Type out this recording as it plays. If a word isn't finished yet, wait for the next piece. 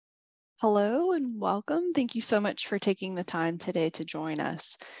Hello and welcome. Thank you so much for taking the time today to join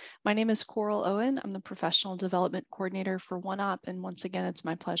us. My name is Coral Owen. I'm the Professional Development Coordinator for OneOp, and once again, it's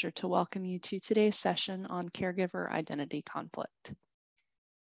my pleasure to welcome you to today's session on caregiver identity conflict.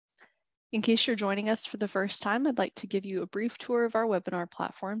 In case you're joining us for the first time, I'd like to give you a brief tour of our webinar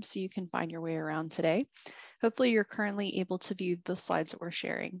platform so you can find your way around today. Hopefully you're currently able to view the slides that we're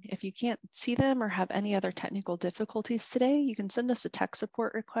sharing. If you can't see them or have any other technical difficulties today, you can send us a tech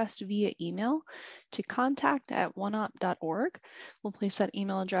support request via email to contact@oneop.org. We'll place that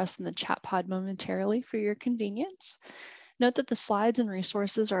email address in the chat pod momentarily for your convenience. Note that the slides and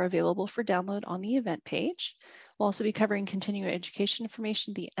resources are available for download on the event page. We'll also be covering continuing education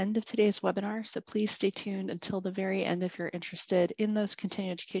information at the end of today's webinar, so please stay tuned until the very end if you're interested in those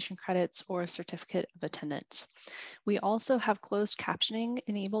continuing education credits or a certificate of attendance. We also have closed captioning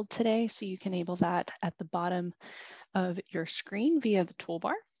enabled today, so you can enable that at the bottom of your screen via the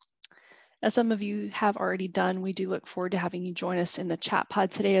toolbar. As some of you have already done, we do look forward to having you join us in the chat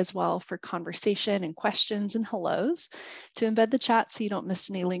pod today as well for conversation and questions and hellos. To embed the chat so you don't miss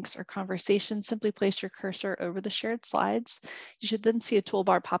any links or conversations, simply place your cursor over the shared slides. You should then see a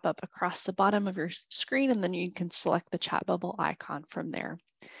toolbar pop up across the bottom of your screen, and then you can select the chat bubble icon from there.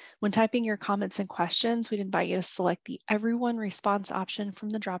 When typing your comments and questions, we'd invite you to select the Everyone Response option from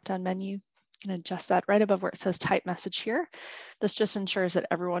the drop-down menu. You can adjust that right above where it says type message here. This just ensures that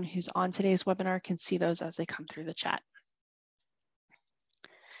everyone who's on today's webinar can see those as they come through the chat.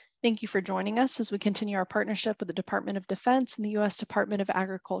 Thank you for joining us as we continue our partnership with the Department of Defense and the U.S. Department of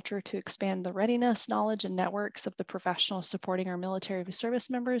Agriculture to expand the readiness, knowledge, and networks of the professionals supporting our military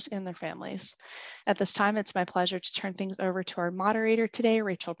service members and their families. At this time, it's my pleasure to turn things over to our moderator today,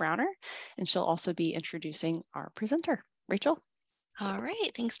 Rachel Browner, and she'll also be introducing our presenter. Rachel? All right,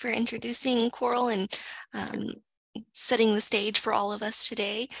 thanks for introducing Coral and setting the stage for all of us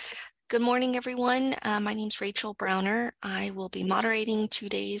today. Good morning, everyone. My name is Rachel Browner. I will be moderating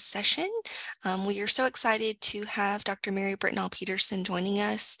today's session. We are so excited to have Dr. Mary Britnall-Peterson joining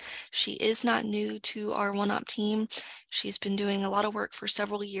us. She is not new to our OneOp team. She's been doing a lot of work for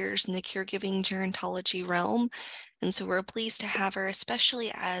several years in the caregiving gerontology realm, and so we're pleased to have her,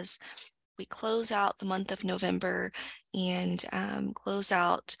 especially as we close out the month of November and close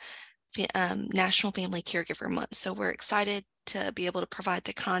out National Family Caregiver Month. So we're excited to be able to provide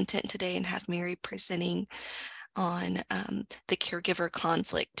the content today and have Mary presenting on the caregiver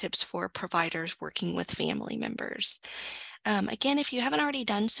conflict tips for providers working with family members. Again, if you haven't already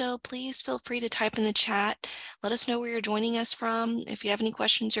done so, please feel free to type in the chat. Let us know where you're joining us from. If you have any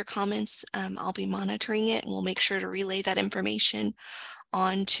questions or comments, I'll be monitoring it, and we'll make sure to relay that information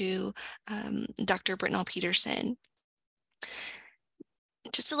on to Dr. Britnall-Peterson.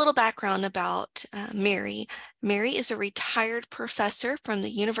 Just a little background about Mary. Mary is a retired professor from the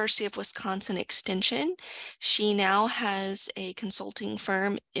University of Wisconsin Extension. She now has a consulting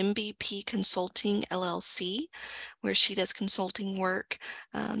firm, MBP Consulting LLC, where she does consulting work,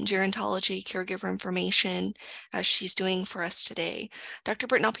 gerontology, caregiver information, as she's doing for us today. Dr.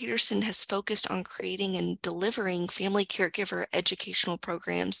 Britnall-Peterson has focused on creating and delivering family caregiver educational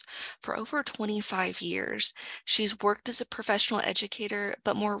programs for over 25 years. She's worked as a professional educator,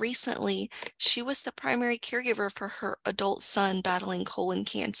 but more recently, she was the primary caregiver for her adult son battling colon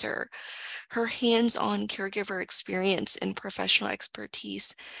cancer. Her hands-on caregiver experience and professional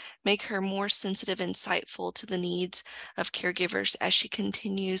expertise make her more sensitive and insightful to the needs of caregivers as she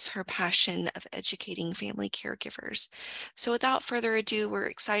continues her passion of educating family caregivers. So without further ado, we're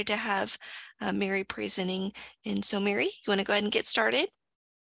excited to have Mary presenting. And so Mary, you want to go ahead and get started?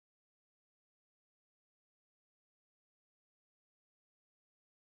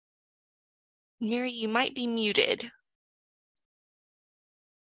 Mary, you might be muted.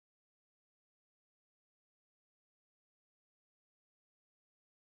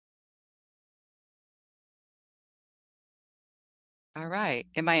 All right.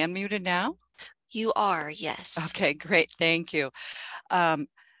 Am I unmuted now? You are, yes. Okay, great. Thank you. That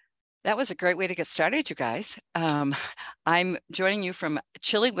was a great way to get started, you guys. I'm joining you from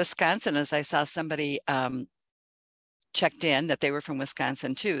chilly Wisconsin, as I saw somebody checked in that they were from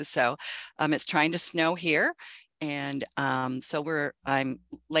Wisconsin too. So it's trying to snow here. And so I'm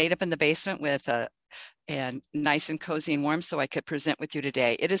laid up in the basement with and nice and cozy and warm so I could present with you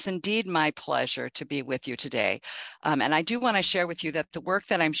today. It is indeed my pleasure to be with you today. And I do want to share with you that the work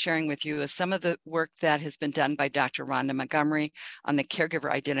that I'm sharing with you is some of the work that has been done by Dr. Rhonda Montgomery on the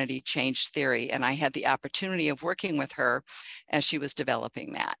caregiver identity change theory. And I had the opportunity of working with her as she was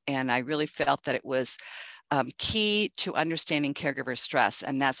developing that. And I really felt that it was key to understanding caregiver stress.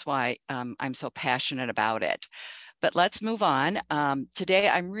 And that's why I'm so passionate about it. But let's move on. Today,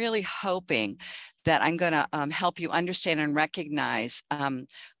 I'm really hoping that I'm going to help you understand and recognize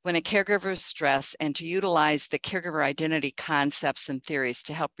when a caregiver is stressed and to utilize the caregiver identity concepts and theories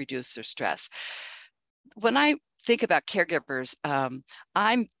to help reduce their stress. When I think about caregivers,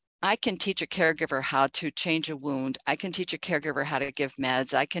 I can teach a caregiver how to change a wound. I can teach a caregiver how to give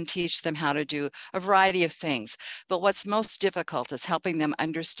meds. I can teach them how to do a variety of things. But what's most difficult is helping them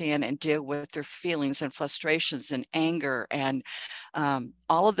understand and deal with their feelings and frustrations and anger and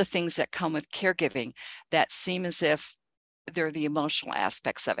all of the things that come with caregiving that seem as if they're the emotional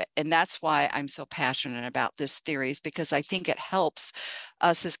aspects of it. And that's why I'm so passionate about this theories, because I think it helps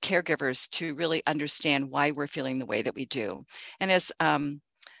us as caregivers to really understand why we're feeling the way that we do. And as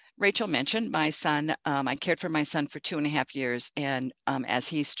Rachel mentioned, my son, I cared for my son for 2.5 years, and as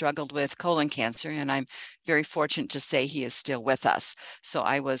he struggled with colon cancer, and I'm very fortunate to say he is still with us. So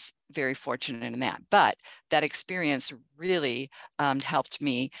I was very fortunate in that. But that experience really helped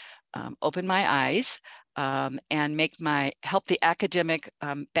me open my eyes and help the academic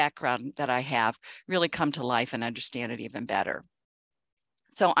background that I have really come to life and understand it even better.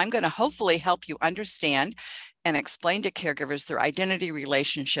 So I'm going to hopefully help you understand and explain to caregivers their identity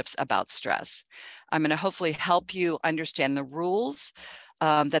relationships about stress. I'm going to hopefully help you understand the rules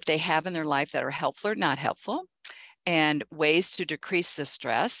that they have in their life that are helpful or not helpful, and ways to decrease the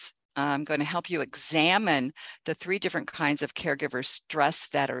stress. I'm going to help you examine the 3 different kinds of caregiver stress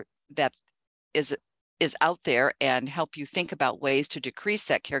that is out there, and help you think about ways to decrease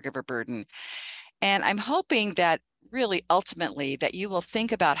that caregiver burden. And I'm hoping that really ultimately that you will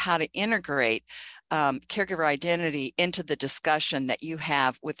think about how to integrate caregiver identity into the discussion that you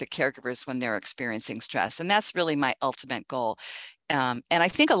have with the caregivers when they're experiencing stress. And that's really my ultimate goal. And I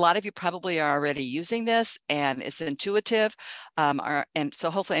think a lot of you probably are already using this, and it's intuitive. And so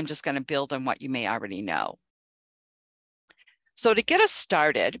hopefully I'm just going to build on what you may already know. So to get us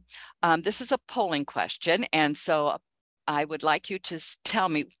started, this is a polling question. And so I would like you to tell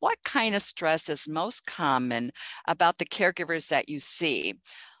me what kind of stress is most common about the caregivers that you see.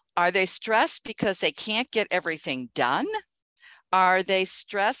 Are they stressed because they can't get everything done? Are they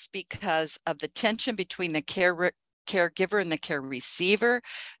stressed because of the tension between the caregiver and the care receiver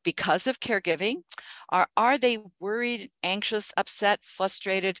because of caregiving? Or are they worried, anxious, upset,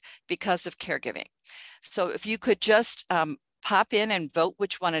 frustrated because of caregiving? So if you could just pop in and vote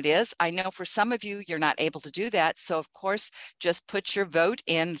which one it is. I know for some of you, you're not able to do that. So of course, just put your vote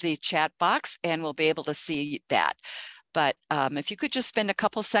in the chat box and we'll be able to see that. But if you could just spend a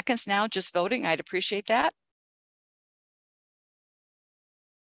couple seconds now just voting, I'd appreciate that.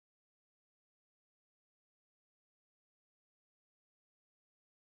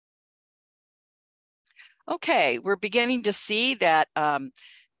 Okay, we're beginning to see that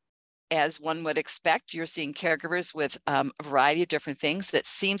as one would expect, you're seeing caregivers with a variety of different things. That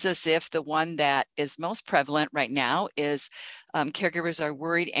seems as if the one that is most prevalent right now is caregivers are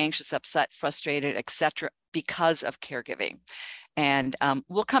worried, anxious, upset, frustrated, etc., because of caregiving. And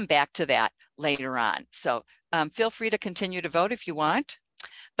we'll come back to that later on. So feel free to continue to vote if you want,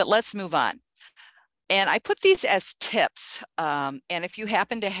 but let's move on. And I put these as tips. And if you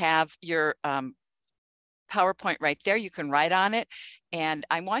happen to have your PowerPoint right there, you can write on it. And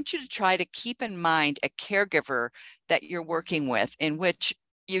I want you to try to keep in mind a caregiver that you're working with in which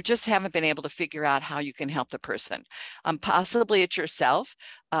you just haven't been able to figure out how you can help the person. Possibly it's yourself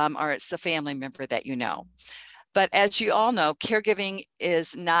or it's a family member that you know. But as you all know, caregiving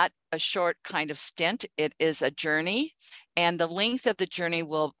is not a short kind of stint. It is a journey, and the length of the journey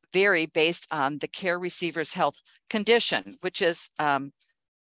will vary based on the care receiver's health condition, which is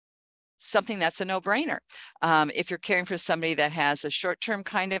something that's a no-brainer. If you're caring for somebody that has a short-term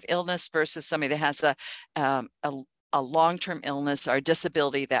kind of illness versus somebody that has a long-term illness or a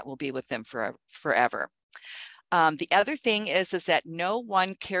disability that will be with them forever. The other thing is that no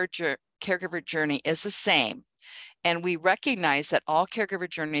one caregiver journey is the same. And we recognize that all caregiver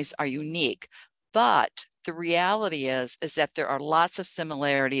journeys are unique, but the reality is that there are lots of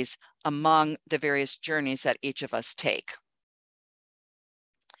similarities among the various journeys that each of us take.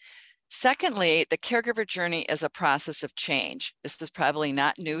 Secondly, the caregiver journey is a process of change. This is probably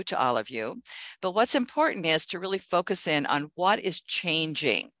not new to all of you, but what's important is to really focus in on what is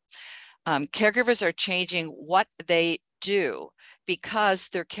changing. Caregivers are changing what they do because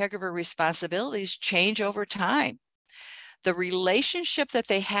their caregiver responsibilities change over time. The relationship that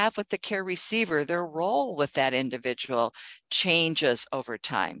they have with the care receiver, their role with that individual changes over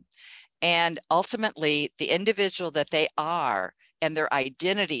time. And ultimately, the individual that they are and their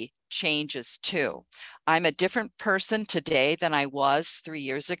identity changes too. I'm a different person today than I was 3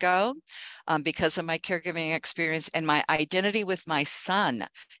 years ago because of my caregiving experience, and my identity with my son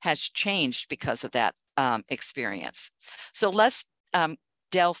has changed because of that experience. So let's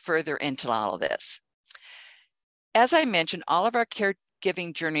delve further into all of this. As I mentioned, all of our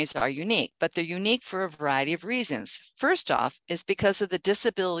caregiving journeys are unique, but they're unique for a variety of reasons. First off is because of the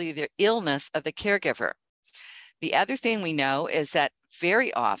disability, the illness of the caregiver. The other thing we know is that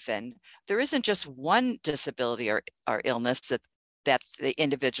very often there isn't just one disability or illness that the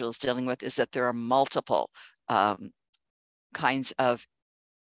individual is dealing with, is that there are multiple kinds of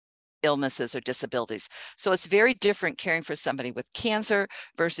illnesses or disabilities. So it's very different caring for somebody with cancer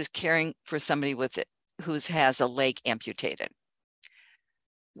versus caring for somebody who has a leg amputated.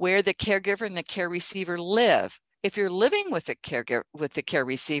 Where the caregiver and the care receiver live. If you're living with a caregiver, with the care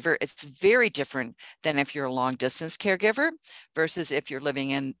receiver, it's very different than if you're a long distance caregiver versus if you're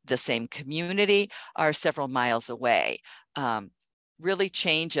living in the same community or several miles away. Really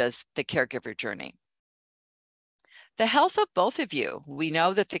changes the caregiver journey. The health of both of you. We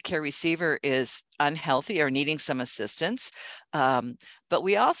know that the care receiver is unhealthy or needing some assistance, but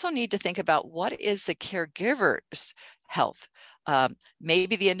we also need to think about what is the caregiver's health.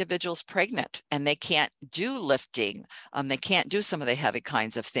 Maybe the individual's pregnant and they can't do lifting. They can't do some of the heavy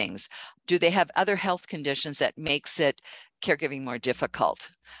kinds of things. Do they have other health conditions that makes it caregiving more difficult?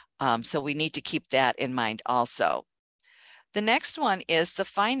 So we need to keep that in mind also. The next one is the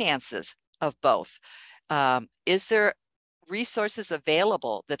finances of both. Is there resources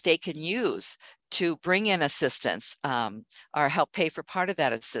available that they can use to bring in assistance or help pay for part of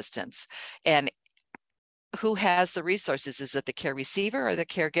that assistance? And who has the resources? Is it the care receiver or the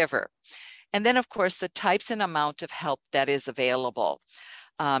caregiver? And then, of course, the types and amount of help that is available.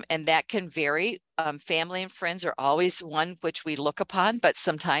 And that can vary. Family and friends are always one which we look upon, but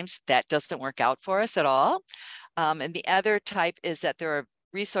sometimes that doesn't work out for us at all. And the other type is that there are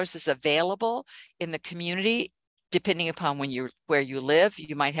resources available in the community. Depending upon where you live,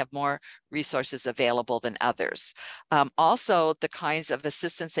 you might have more resources available than others. Also, the kinds of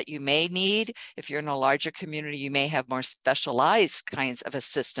assistance that you may need. If you're in a larger community, you may have more specialized kinds of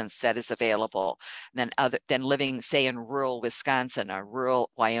assistance that is available than living, say, in rural Wisconsin or rural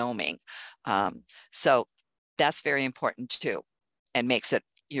Wyoming. So that's very important too, and makes it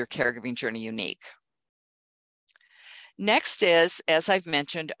your caregiving journey unique. Next is, as I've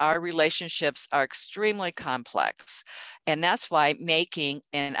mentioned, our relationships are extremely complex. And that's why making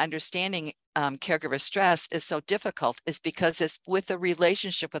and understanding caregiver stress is so difficult, is because it's with a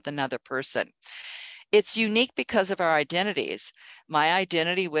relationship with another person. It's unique because of our identities. My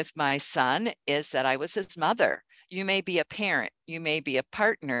identity with my son is that I was his mother. You may be a parent, you may be a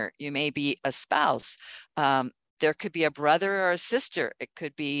partner, you may be a spouse. There could be a brother or a sister. It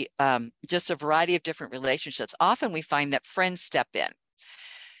could be just a variety of different relationships. Often we find that friends step in.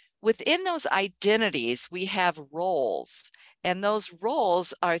 Within those identities, we have roles. And those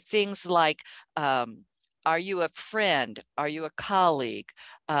roles are things like, are you a friend? Are you a colleague?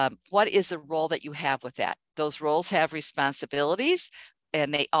 What is the role that you have with that? Those roles have responsibilities,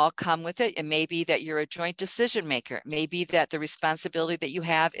 and they all come with it. It may be that you're a joint decision maker. It may be that the responsibility that you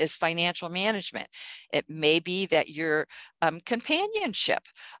have is financial management. It may be that you're companionship.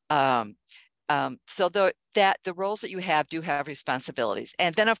 So the roles that you have do have responsibilities.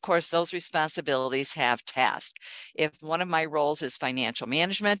 And then, of course, those responsibilities have tasks. If one of my roles is financial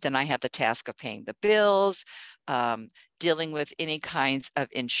management, then I have the task of paying the bills, dealing with any kinds of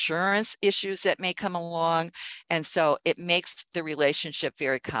insurance issues that may come along. And so it makes the relationship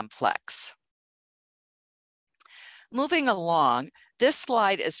very complex. Moving along, this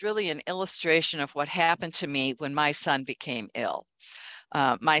slide is really an illustration of what happened to me when my son became ill.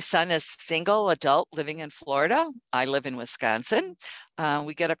 My son is single adult living in Florida. I live in Wisconsin.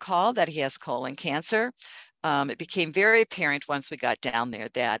 We get a call that he has colon cancer. It became very apparent once we got down there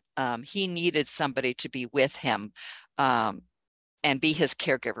that he needed somebody to be with him and be his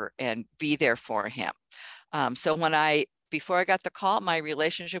caregiver and be there for him. So before I got the call, my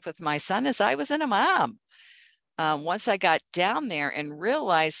relationship with my son is I was in a mom. Once I got down there and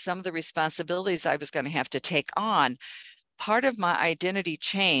realized some of the responsibilities I was going to have to take on, part of my identity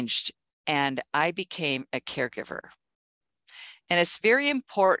changed and I became a caregiver. And it's very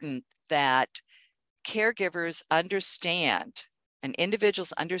important that caregivers understand and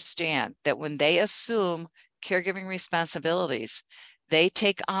individuals understand that when they assume caregiving responsibilities, they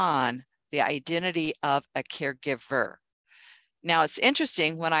take on the identity of a caregiver. Now, it's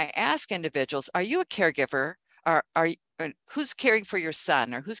interesting when I ask individuals, are you a caregiver? Or who's caring for your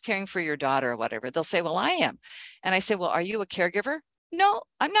son or who's caring for your daughter or whatever, they'll say, well, I am. And I say, well, are you a caregiver? No,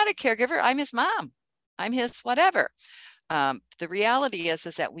 I'm not a caregiver. I'm his mom. I'm his whatever. The reality is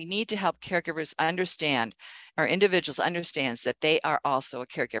that we need to help caregivers understand, or individuals understands that they are also a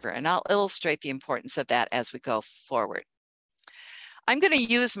caregiver. And I'll illustrate the importance of that as we go forward. I'm going to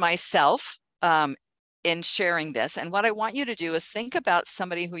use myself in sharing this. And what I want you to do is think about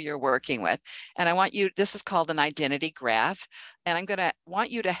somebody who you're working with. And I want you, this is called an identity graph. And I'm going to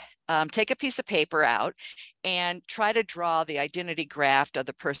want you to take a piece of paper out and try to draw the identity graph of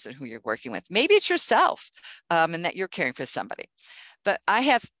the person who you're working with. Maybe it's yourself and that you're caring for somebody. But I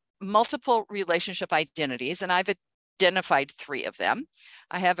have multiple relationship identities, and I've identified 3 of them.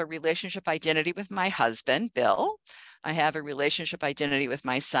 I have a relationship identity with my husband, Bill. I have a relationship identity with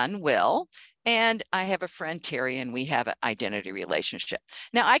my son, Will. And I have a friend, Terry, and we have an identity relationship.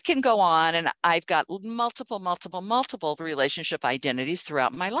 Now, I can go on, and I've got multiple relationship identities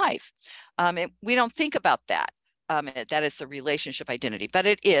throughout my life. We don't think about that, that it's a relationship identity, but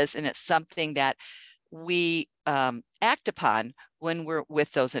it is, and it's something that we act upon when we're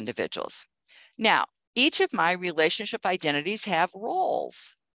with those individuals. Now, each of my relationship identities have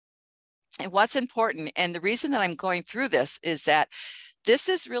roles. And what's important, and the reason that I'm going through this is that this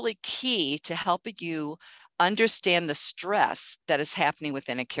is really key to helping you understand the stress that is happening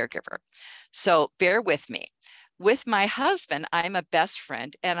within a caregiver. So bear with me. With my husband, I'm a best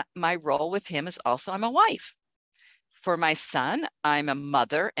friend, and my role with him is also I'm a wife. For my son, I'm a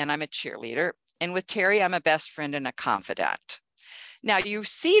mother and I'm a cheerleader. And with Terry, I'm a best friend and a confidant. Now you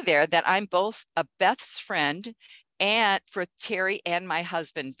see there that I'm both a best friend and for Terry and my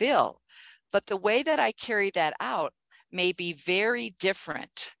husband, Bill. But the way that I carry that out may be very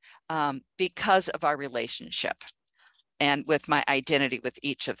different because of our relationship and with my identity with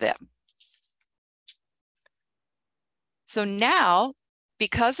each of them. So now,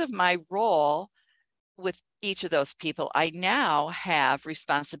 because of my role with each of those people, I now have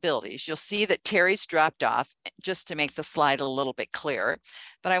responsibilities. You'll see that Terry's dropped off just to make the slide a little bit clearer.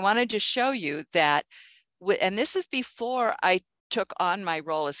 But I wanted to show you that, and this is before I took on my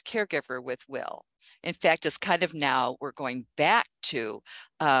role as caregiver with Will. In fact, it's kind of now we're going back to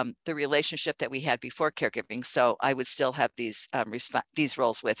the relationship that we had before caregiving. So I would still have these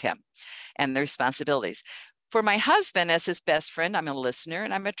roles with him and the responsibilities. For my husband, as his best friend, I'm a listener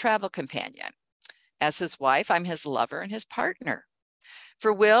and I'm a travel companion. As his wife, I'm his lover and his partner.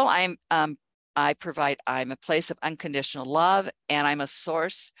 For Will, I'm a place of unconditional love, and I'm a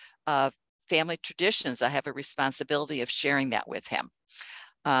source of family traditions. I have a responsibility of sharing that with him.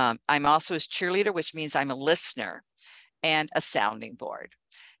 I'm also his cheerleader, which means I'm a listener and a sounding board.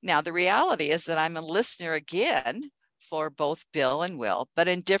 Now, the reality is that I'm a listener again for both Bill and Will, but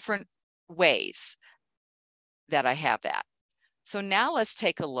in different ways that I have that. So now let's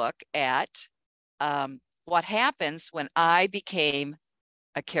take a look at what happens when I became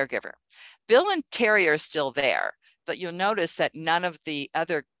a caregiver. Bill and Terry are still there, but you'll notice that none of the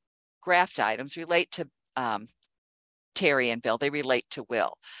other graphed items relate to Terry and Bill. They relate to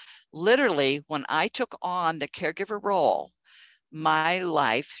Will. Literally, when I took on the caregiver role, my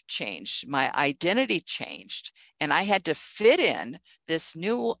life changed, my identity changed, and I had to fit in this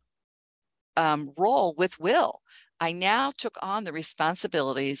new role with Will. I now took on the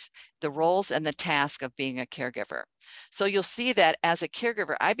responsibilities, the roles, and the task of being a caregiver. So you'll see that as a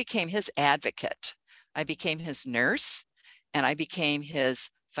caregiver, I became his advocate. I became his nurse, and I became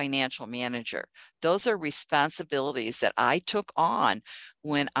his financial manager. Those are responsibilities that I took on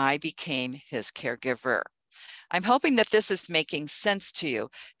when I became his caregiver. I'm hoping that this is making sense to you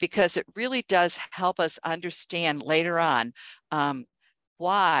because it really does help us understand later on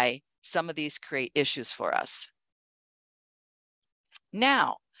why some of these create issues for us.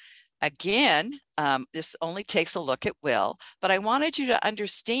 Now, again, this only takes a look at Will, but I wanted you to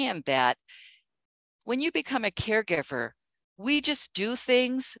understand that when you become a caregiver, we just do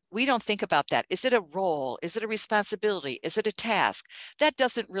things. We don't think about that. Is it a role? Is it a responsibility? Is it a task? That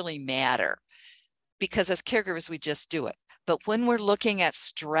doesn't really matter because as caregivers, we just do it. But when we're looking at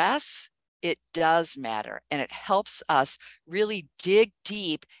stress, it does matter, and it helps us really dig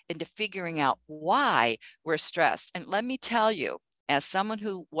deep into figuring out why we're stressed. And let me tell you, as someone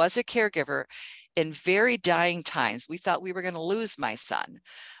who was a caregiver in very dying times, we thought we were going to lose my son.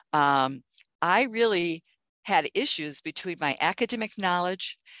 I really had issues between my academic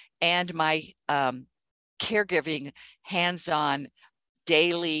knowledge and my caregiving, hands-on,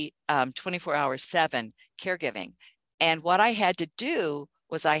 daily, 24/7 caregiving. And what I had to do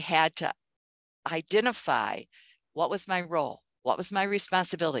was I had to identify what was my role, what was my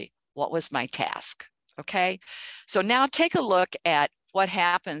responsibility, what was my task. Okay, so now take a look at what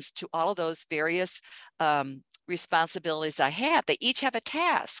happens to all of those various responsibilities I have. They each have a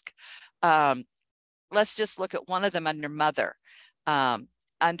task. Let's just look at one of them under mother,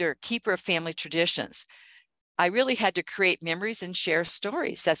 under keeper of family traditions. I really had to create memories and share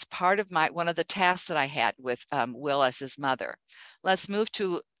stories. That's part of one of the tasks that I had with Will as his mother. Let's move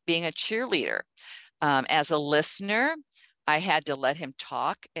to being a cheerleader. As a listener, I had to let him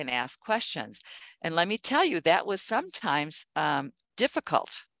talk and ask questions. And let me tell you, that was sometimes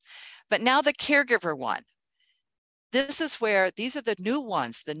difficult. But now the caregiver one. This is where these are the new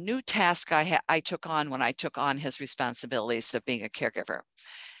ones, the new task I took on when I took on his responsibilities of being a caregiver.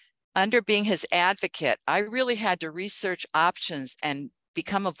 Under being his advocate, I really had to research options and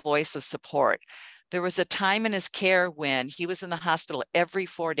become a voice of support. There was a time in his care when he was in the hospital every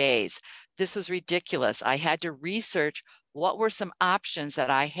 4 days. This was ridiculous. I had to research what were some options that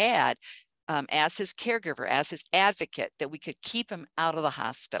I had as his caregiver, as his advocate, that we could keep him out of the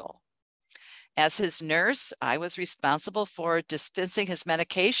hospital. As his nurse, I was responsible for dispensing his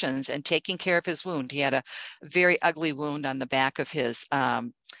medications and taking care of his wound. He had a very ugly wound on the back of his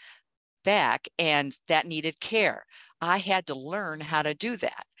back, and that needed care. I had to learn how to do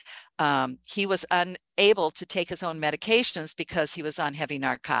that. He was unable to take his own medications because he was on heavy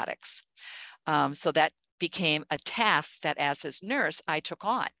narcotics. So that became a task that as his nurse, I took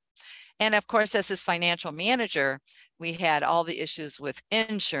on. And of course, as his financial manager, we had all the issues with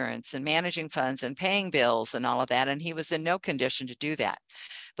insurance and managing funds and paying bills and all of that. And he was in no condition to do that.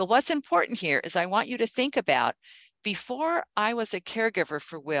 But what's important here is I want you to think about, before I was a caregiver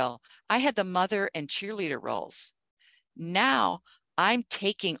for Will, I had the mother and cheerleader roles. Now I'm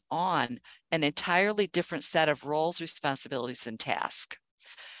taking on an entirely different set of roles, responsibilities, and tasks.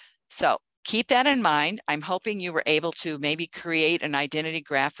 So keep that in mind. I'm hoping you were able to maybe create an identity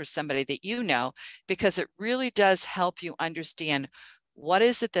graph for somebody that you know, because it really does help you understand what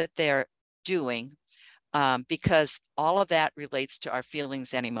is it that they're doing, because all of that relates to our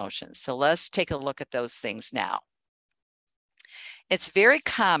feelings and emotions. So let's take a look at those things now. It's very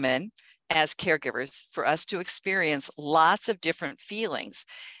common as caregivers for us to experience lots of different feelings.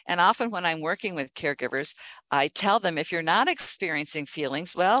 And often when I'm working with caregivers, I tell them, if you're not experiencing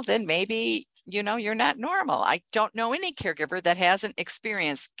feelings, well, then maybe, you know, you're not normal. I don't know any caregiver that hasn't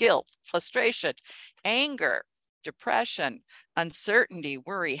experienced guilt, frustration, anger, depression, uncertainty,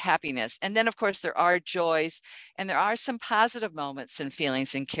 worry, happiness. And then of course there are joys, and there are some positive moments and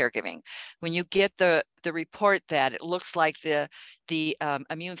feelings in caregiving. When you get the report that it looks like the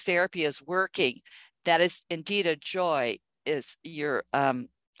immune therapy is working, that is indeed a joy. Is your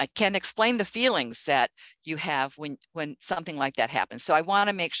I can't explain the feelings that you have when something like that happens. So I want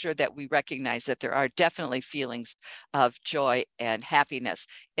to make sure that we recognize that there are definitely feelings of joy and happiness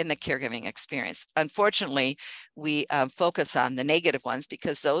in the caregiving experience. Unfortunately, we focus on the negative ones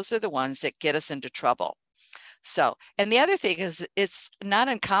because those are the ones that get us into trouble. So, and the other thing is, it's not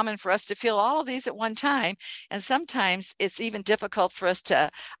uncommon for us to feel all of these at one time. And sometimes it's even difficult for us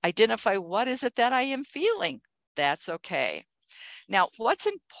to identify what is it that I am feeling. That's okay. Now, what's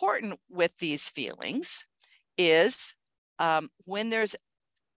important with these feelings is when there's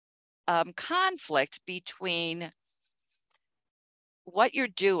conflict between what you're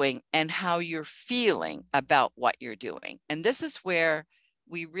doing and how you're feeling about what you're doing. And this is where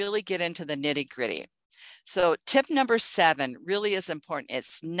we really get into the nitty-gritty. So tip number 7 really is important.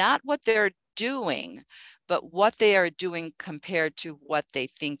 It's not what they're doing, but what they are doing compared to what they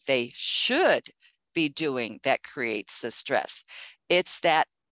think they should be doing that creates the stress. It's that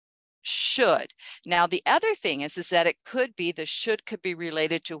should. Now, the other thing is that it could be, the should could be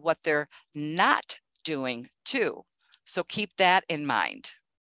related to what they're not doing too. So keep that in mind.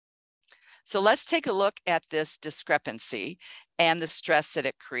 So let's take a look at this discrepancy and the stress that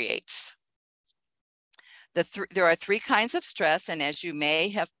it creates. There are 3 kinds of stress, and as you may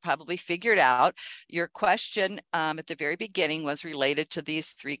have probably figured out, your question at the very beginning was related to these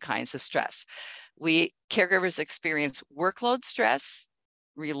 3 kinds of stress. We caregivers experience workload stress,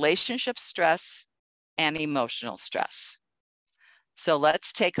 relationship stress, and emotional stress. So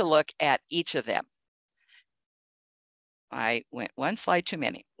let's take a look at each of them. I went one slide too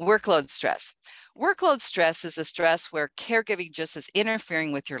many. Workload stress. Workload stress is a stress where caregiving just is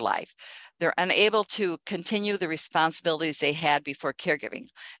interfering with your life. They're unable to continue the responsibilities they had before caregiving.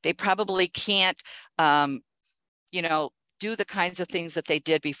 They probably can't, you know, do the kinds of things that they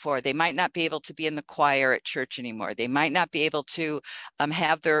did before. They might not be able to be in the choir at church anymore. They might not be able to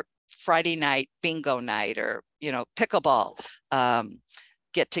have their Friday night bingo night or, you know, pickleball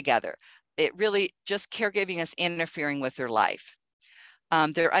get together. It really just caregiving is interfering with their life.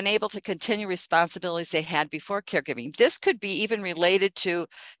 They're unable to continue responsibilities they had before caregiving. This could be even related to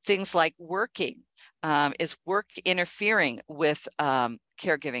things like working. Is work interfering with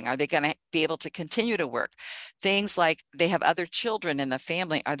caregiving? Are they going to be able to continue to work? Things like they have other children in the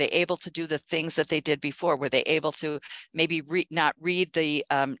family. Are they able to do the things that they did before? Were they able to maybe not read the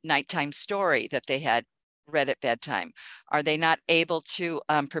nighttime story that they had read at bedtime? Are they not able to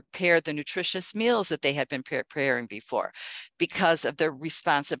prepare the nutritious meals that they had been preparing before because of the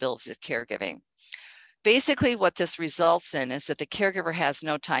responsibilities of caregiving? Basically, what this results in is that the caregiver has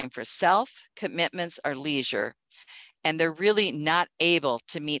no time for self, commitments, or leisure, and they're really not able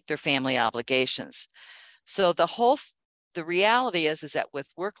to meet their family obligations. So the reality is that with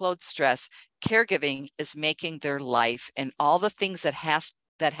workload stress, caregiving is making their life and all the things that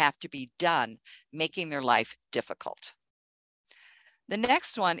have to be done, making their life difficult. The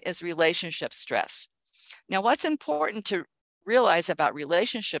next one is relationship stress. Now, what's important to realize about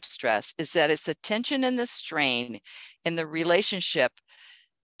relationship stress is that it's the tension and the strain in the relationship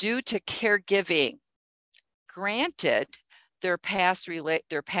due to caregiving. Granted, their past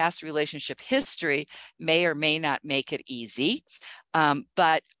relationship history may or may not make it easy,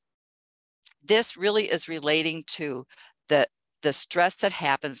 but this really is relating to the stress that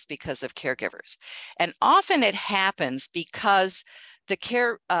happens because of caregivers. And often it happens because the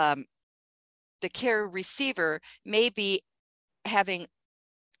care receiver may be having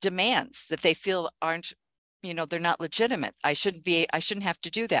demands that they feel aren't, they're not legitimate. I shouldn't have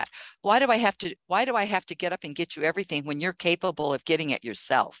to do that. Why do I have to get up and get you everything when you're capable of getting it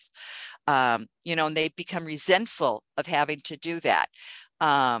yourself? And they become resentful of having to do that.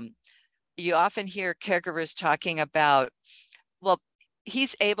 You often hear caregivers talking about, well,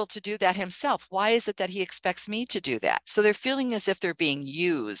 he's able to do that himself. Why is it that he expects me to do that? So they're feeling as if they're being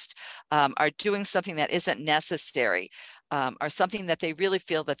used, are doing something that isn't necessary, or something that they really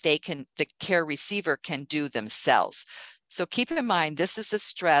feel that the care receiver can do themselves. So keep in mind, this is a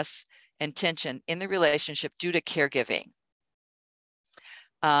stress and tension in the relationship due to caregiving.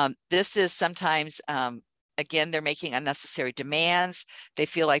 This is sometimes, again, they're making unnecessary demands. They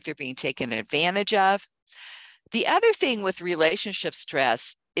feel like they're being taken advantage of. The other thing with relationship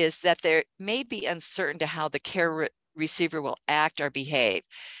stress is that there may be uncertain to how the care receiver will act or behave.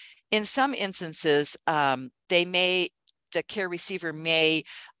 In some instances, the care receiver may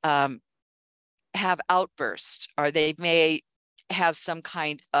have outbursts, or they may have some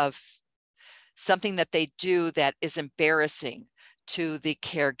kind of something that they do that is embarrassing to the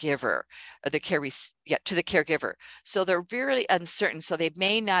caregiver, or to the caregiver. So they're really uncertain. So they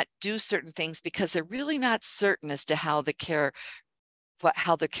may not do certain things because they're really not certain as to how the care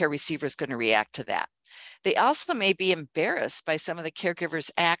receiver is going to react to that. They also may be embarrassed by some of the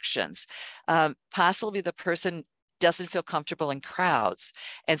caregiver's actions. Possibly the person doesn't feel comfortable in crowds,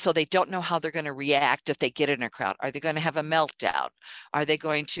 and so they don't know how they're going to react if they get in a crowd. Are they going to have a meltdown? Are they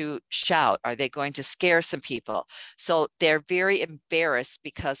going to shout? Are they going to scare some people? So they're very embarrassed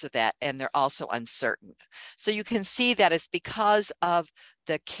because of that, and they're also uncertain. So you can see that it's because of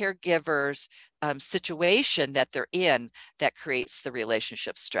the caregiver's situation that they're in that creates the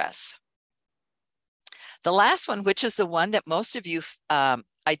relationship stress. The last one, which is the one that most of you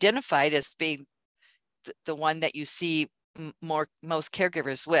identified as being the one that you see most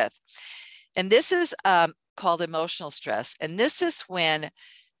caregivers with. And this is called emotional stress. And this is when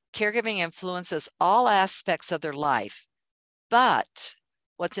caregiving influences all aspects of their life. But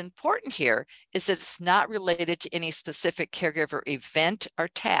what's important here is that it's not related to any specific caregiver event or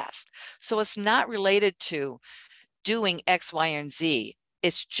task. So it's not related to doing X, Y, and Z.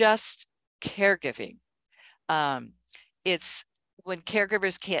 It's just caregiving. It's when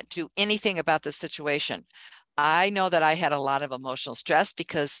caregivers can't do anything about the situation. I know that I had a lot of emotional stress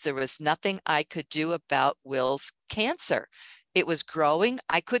because there was nothing I could do about Will's cancer. It was growing.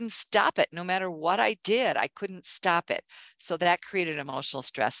 I couldn't stop it. No matter what I did, I couldn't stop it. So that created emotional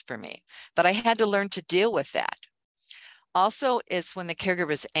stress for me. But I had to learn to deal with that. Also, it's when the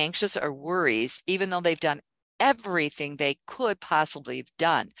caregiver is anxious or worries, even though they've done everything they could possibly have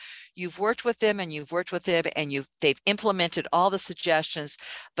done. You've worked with them and they've implemented all the suggestions,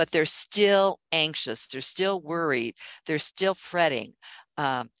 but they're still anxious. They're still worried. They're still fretting.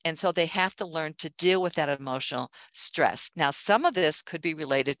 And so they have to learn to deal with that emotional stress. Now, some of this could be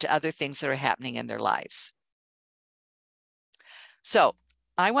related to other things that are happening in their lives. So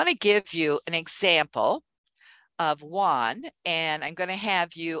I want to give you an example of one, and I'm going to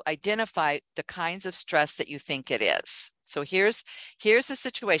have you identify the kinds of stress that you think it is. So here's the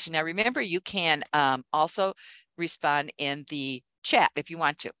situation. Now, remember, you can also respond in the chat if you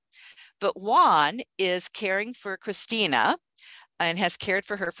want to. But Juan is caring for Christina, and has cared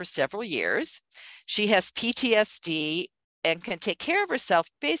for her for several years. She has PTSD and can take care of herself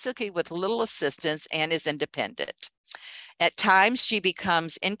basically with little assistance and is independent. At times, she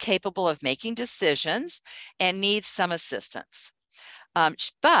becomes incapable of making decisions and needs some assistance.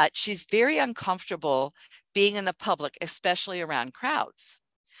 But she's very uncomfortable being in the public, especially around crowds.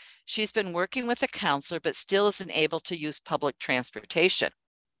 She's been working with a counselor, but still isn't able to use public transportation.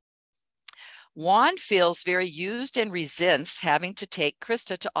 Juan feels very used and resents having to take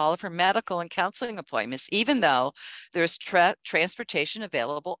Krista to all of her medical and counseling appointments, even though there's transportation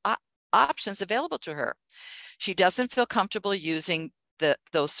available, options available to her. She doesn't feel comfortable using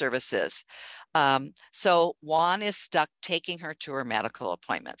those services. So Juan is stuck taking her to her medical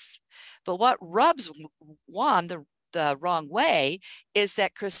appointments. But what rubs Juan the wrong way is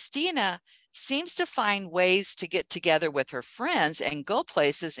that Christina seems to find ways to get together with her friends and go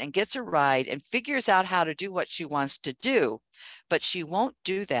places and gets a ride and figures out how to do what she wants to do, but she won't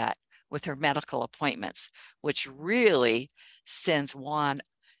do that with her medical appointments, which really sends Juan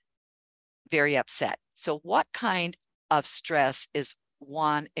very upset. So what kind of stress is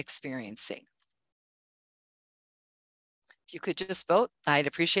Juan experiencing? If you could just vote, I'd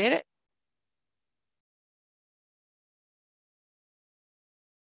appreciate it.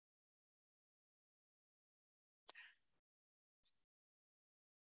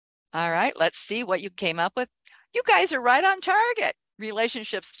 All right, let's see what you came up with. You guys are right on target.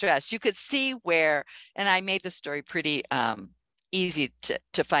 Relationship stress. You could see where, and I made the story pretty easy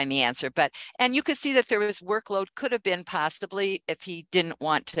to find the answer, and you could see that there was workload, could have been possibly if he didn't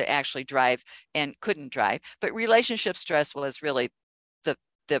want to actually drive and couldn't drive, but relationship stress was really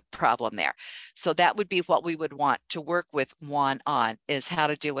the problem there. So that would be what we would want to work with Juan on, is how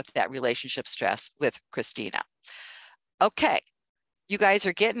to deal with that relationship stress with Christina. Okay. You guys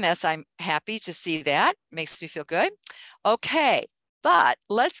are getting this. I'm happy to see that. Makes me feel good. Okay, but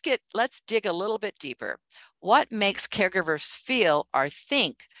let's dig a little bit deeper. What makes caregivers feel or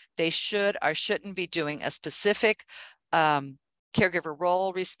think they should or shouldn't be doing a specific caregiver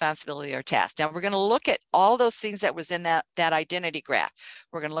role, responsibility, or task? Now we're going to look at all those things that was in that identity graph.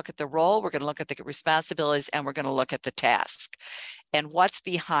 We're going to look at the role, we're going to look at the responsibilities, and we're going to look at the task and what's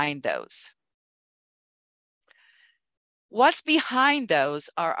behind those. What's behind those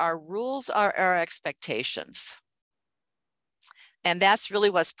are our rules, are our expectations. And that's really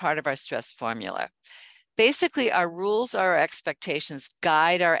what's part of our stress formula. Basically, our rules, our expectations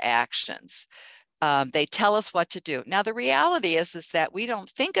guide our actions. They tell us what to do. Now, the reality is that we don't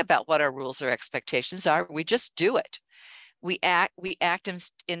think about what our rules or expectations are. We just do it. We act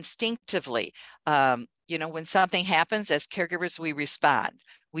instinctively. When something happens, as caregivers, we respond.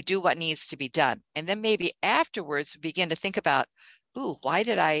 We do what needs to be done. And then maybe afterwards, we begin to think about, ooh, why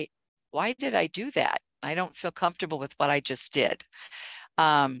did I do that? I don't feel comfortable with what I just did.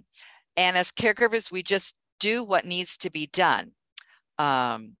 And as caregivers, we just do what needs to be done.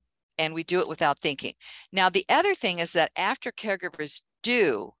 And we do it without thinking. Now, the other thing is that after caregivers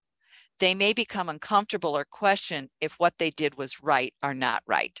do, they may become uncomfortable or question if what they did was right or not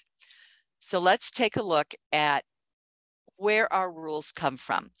right. So let's take a look at where our rules come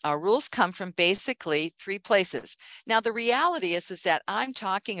from. Our rules come from basically 3 places. Now, the reality is that I'm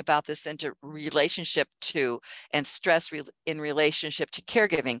talking about this into relationship to and stress in relationship to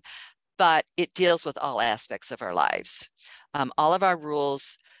caregiving, but it deals with all aspects of our lives. All of our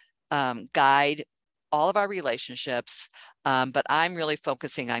rules guide all of our relationships, but I'm really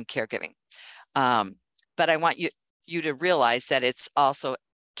focusing on caregiving. But I want you to realize that it's also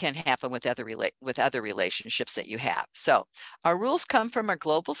can happen with other relationships that you have. So our rules come from our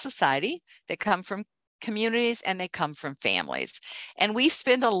global society, they come from communities, and they come from families. And we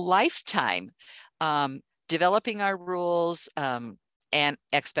spend a lifetime developing our rules and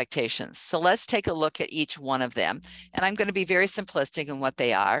expectations. So let's take a look at each one of them. And I'm going to be very simplistic in what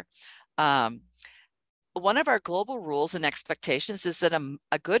they are. One of our global rules and expectations is that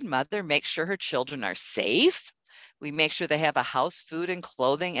a good mother makes sure her children are safe. We make sure they have a house, food, and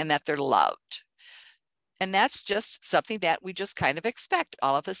clothing, and that they're loved. And that's just something that we just kind of expect.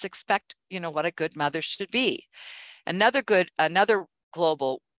 All of us expect, what a good mother should be. Another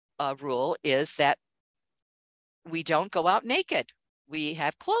global rule is that we don't go out naked. We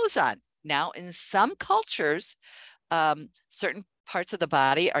have clothes on. Now, in some cultures, certain parts of the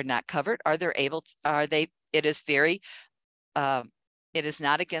body are not covered. It is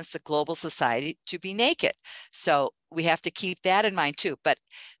not against the global society to be naked. So we have to keep that in mind too. But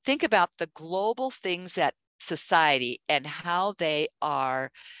think about the global things that society and how they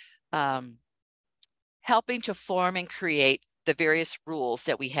are helping to form and create the various rules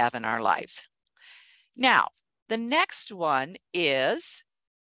that we have in our lives. Now, The next one is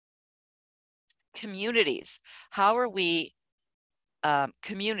communities. How are we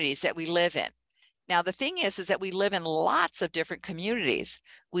communities that we live in? Now, the thing is that we live in lots of different communities.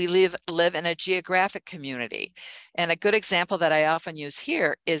 We live in a geographic community. And a good example that I often use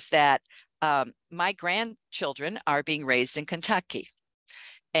here is that my grandchildren are being raised in Kentucky.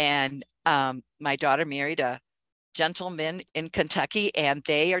 And my daughter married a gentleman in Kentucky, and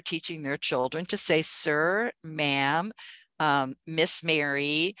they are teaching their children to say sir, ma'am, Miss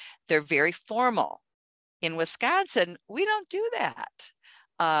Mary. They're very formal. In Wisconsin, we don't do that.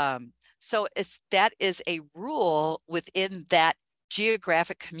 So that is a rule within that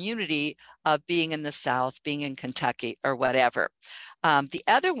geographic community of being in the South, being in Kentucky, or whatever. The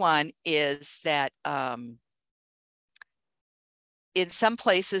other one is that in some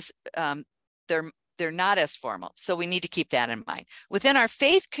places, they're not as formal. So we need to keep that in mind. Within our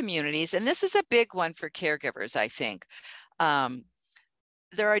faith communities, and this is a big one for caregivers, I think,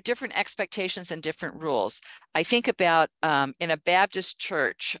 there are different expectations and different rules. I think about in a Baptist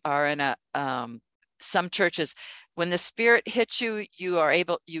church or in some churches, when the Spirit hits you,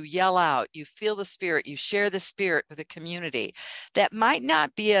 you yell out, you feel the Spirit, you share the Spirit with the community. That might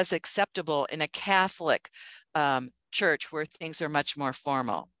not be as acceptable in a Catholic church where things are much more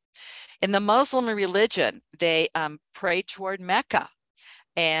formal. In the Muslim religion, they pray toward Mecca,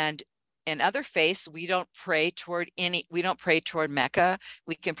 and in other faiths, we don't pray toward Mecca.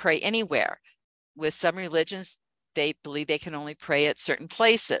 We can pray anywhere. With some religions, they believe they can only pray at certain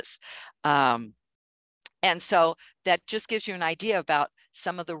places. And so that just gives you an idea about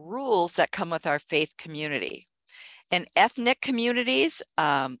some of the rules that come with our faith community. In ethnic communities,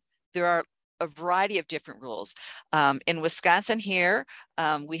 there are a variety of different rules. In Wisconsin here,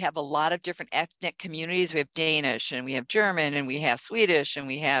 we have a lot of different ethnic communities. We have Danish, and we have German, and we have Swedish, and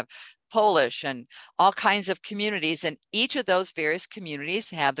we have Polish, and all kinds of communities. And each of those various communities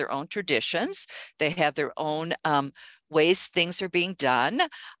have their own traditions. They have their own ways things are being done,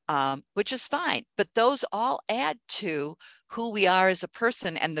 which is fine. But those all add to who we are as a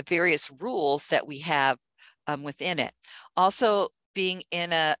person and the various rules that we have within it. Also, being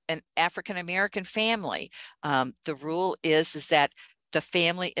in an African-American family, the rule is that the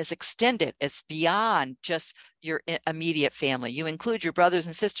family is extended. It's beyond just your immediate family. You include your brothers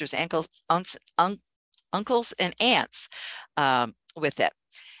and sisters, uncles and aunts with it.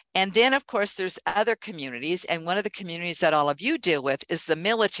 And then, of course, there's other communities. And one of the communities that all of you deal with is the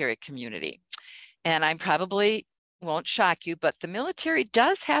military community. And I probably won't shock you, but the military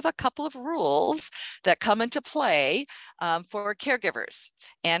does have a couple of rules that come into play for caregivers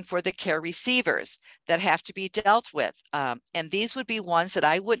and for the care receivers that have to be dealt with. And these would be ones that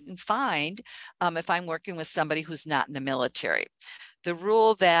I wouldn't find if I'm working with somebody who's not in the military. The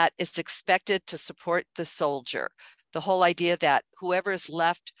rule that it's expected to support the soldier, the whole idea that whoever is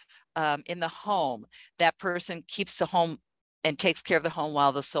left in the home, that person keeps the home and takes care of the home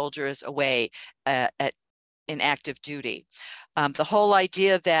while the soldier is away in active duty. The whole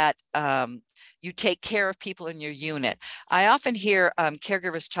idea that you take care of people in your unit. I often hear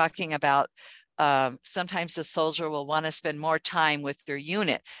caregivers talking about sometimes the soldier will want to spend more time with their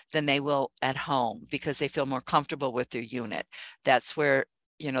unit than they will at home because they feel more comfortable with their unit. That's where,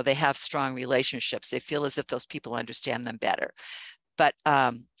 they have strong relationships. They feel as if those people understand them better. But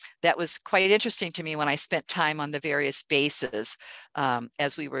that was quite interesting to me when I spent time on the various bases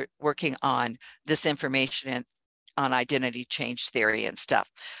as we were working on this information on identity change theory and stuff.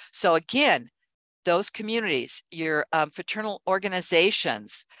 So again, those communities, your fraternal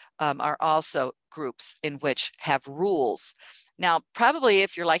organizations are also groups in which have rules. Now, probably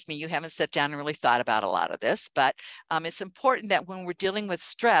if you're like me, you haven't sat down and really thought about a lot of this, but it's important that when we're dealing with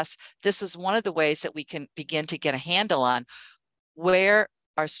stress, this is one of the ways that we can begin to get a handle on where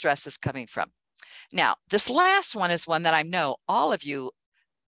our stress is coming from. Now, this last one is one that I know all of you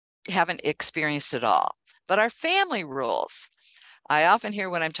haven't experienced at all, but our family rules. I often hear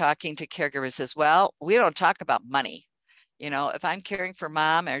when I'm talking to caregivers as well, we don't talk about money. If I'm caring for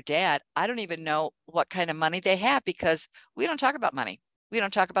mom or dad, I don't even know what kind of money they have because we don't talk about money. We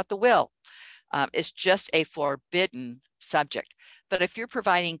don't talk about the will. It's just a forbidden subject. But if you're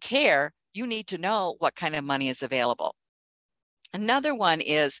providing care, you need to know what kind of money is available. Another one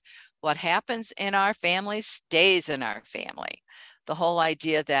is what happens in our family stays in our family. The whole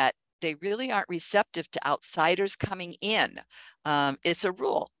idea that they really aren't receptive to outsiders coming in. It's a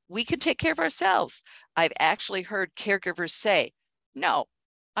rule. We can take care of ourselves. I've actually heard caregivers say, no,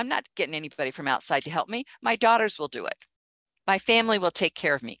 I'm not getting anybody from outside to help me. My daughters will do it. My family will take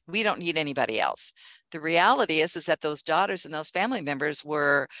care of me. We don't need anybody else. The reality is that those daughters and those family members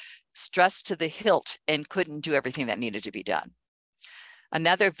were stressed to the hilt and couldn't do everything that needed to be done.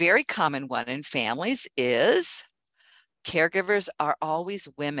 Another very common one in families is caregivers are always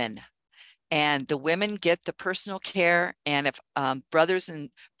women. And the women get the personal care. And if brothers and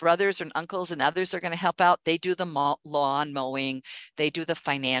uncles and others are going to help out, they do the lawn mowing, they do the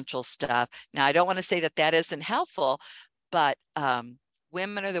financial stuff. Now, I don't want to say that that isn't helpful, but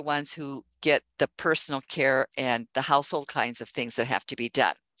women are the ones who get the personal care and the household kinds of things that have to be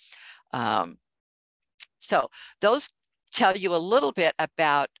done. So those tell you a little bit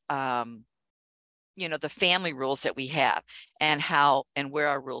about the family rules that we have and how and where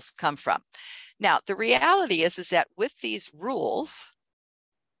our rules come from. Now, the reality is that with these rules,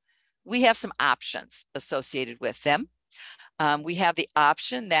 we have some options associated with them. We have the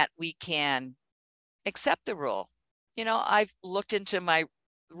option that we can accept the rule. I've looked into my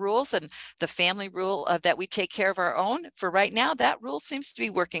rules, and the family rule that we take care of our own, for right now, that rule seems to be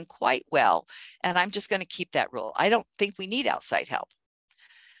working quite well. And I'm just going to keep that rule. I don't think we need outside help.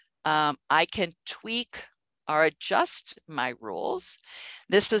 I can tweak or adjust my rules.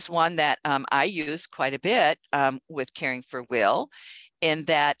 This is one that I use quite a bit with Caring for Will, in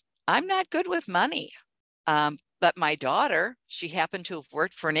that I'm not good with money. But my daughter, she happened to have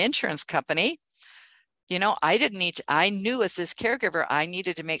worked for an insurance company. I knew as this caregiver, I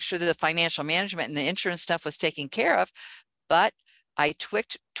needed to make sure that the financial management and the insurance stuff was taken care of, but I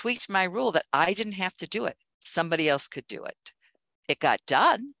tweaked my rule that I didn't have to do it. Somebody else could do it. It got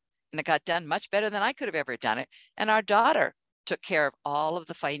done, and it got done much better than I could have ever done it. And our daughter took care of all of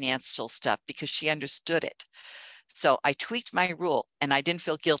the financial stuff because she understood it. So I tweaked my rule, and I didn't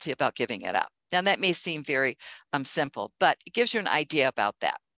feel guilty about giving it up. Now, that may seem very simple, but it gives you an idea about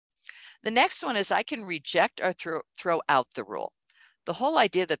that. The next one is I can reject or throw out the rule. The whole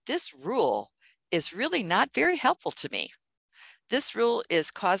idea that this rule is really not very helpful to me. This rule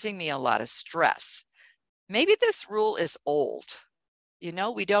is causing me a lot of stress. Maybe this rule is old.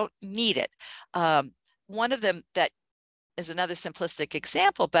 We don't need it. One of them that is another simplistic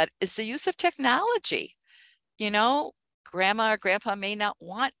example, but is the use of technology. Grandma or grandpa may not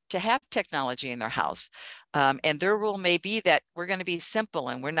want to have technology in their house. And their rule may be that we're going to be simple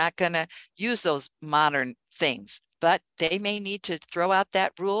and we're not going to use those modern things, but they may need to throw out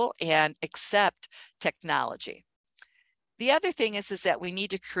that rule and accept technology. The other thing is that we need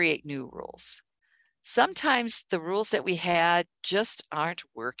to create new rules. Sometimes the rules that we had just aren't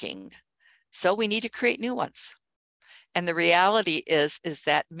working. So we need to create new ones. And the reality is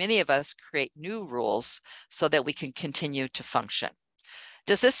that many of us create new rules so that we can continue to function.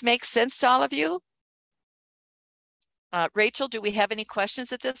 Does this make sense to all of you? Rachel, do we have any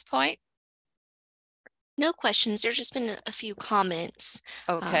questions at this point? No questions. There's just been a few comments.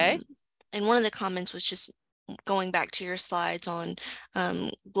 Okay. And one of the comments was just going back to your slides on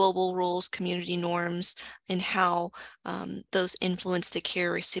global rules, community norms, and how those influence the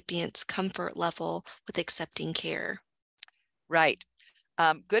care recipient's comfort level with accepting care. Right.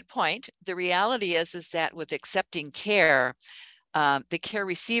 Good point. The reality is that with accepting care, the care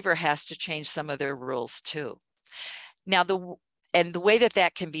receiver has to change some of their rules too. Now, the way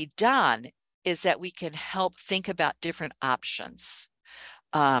that can be done is that we can help think about different options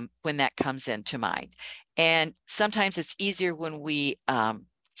when that comes into mind. And sometimes it's easier when we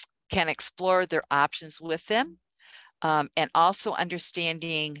can explore their options with them, and also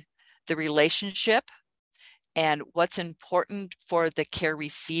understanding the relationship and what's important for the care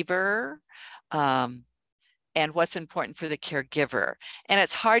receiver, and what's important for the caregiver. And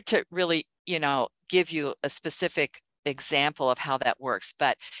it's hard to really, give you a specific example of how that works,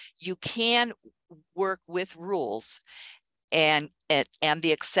 but you can work with rules and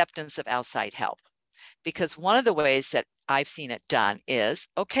the acceptance of outside help. Because one of the ways that I've seen it done is,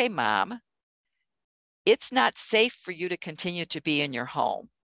 okay, Mom, it's not safe for you to continue to be in your home.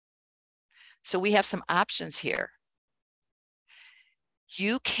 So we have some options here.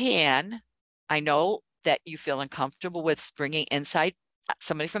 You can, I know that you feel uncomfortable with bringing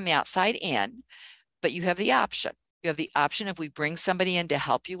somebody from the outside in, but you have the option. You have the option if we bring somebody in to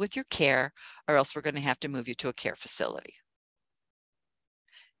help you with your care, or else we're going to have to move you to a care facility.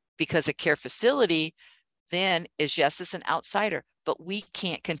 Because a care facility then is, yes, it's an outsider, but we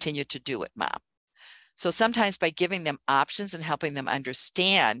can't continue to do it, Mom. So sometimes by giving them options and helping them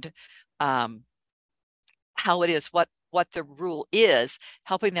understand how it is, what the rule is,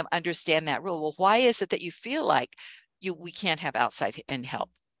 helping them understand that rule. Well, why is it that you feel like we can't have outside in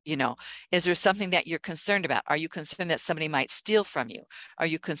help? Is there something that you're concerned about? Are you concerned that somebody might steal from you? Are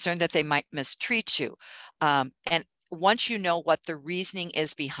you concerned that they might mistreat you? And once you know what the reasoning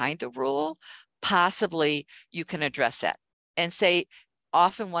is behind the rule, possibly you can address that and say,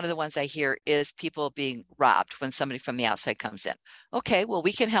 often one of the ones I hear is people being robbed when somebody from the outside comes in. Okay, well,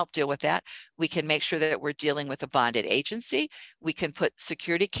 we can help deal with that. We can make sure that we're dealing with a bonded agency. We can put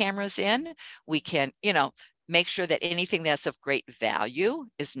security cameras in. We can, you know, make sure that anything that's of great value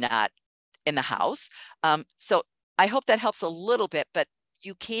is not in the house. So I hope that helps a little bit, but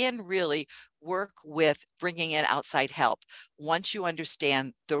you can really work with bringing in outside help once you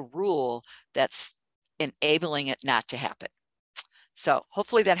understand the rule that's enabling it not to happen. So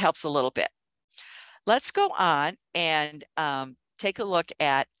hopefully that helps a little bit. Let's go on and take a look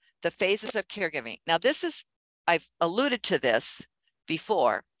at the phases of caregiving. Now this is, I've alluded to this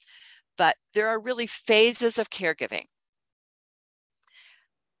before, but there are really phases of caregiving.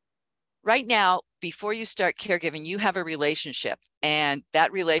 Right now, before you start caregiving, you have a relationship, and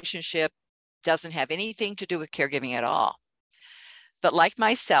that relationship doesn't have anything to do with caregiving at all. But like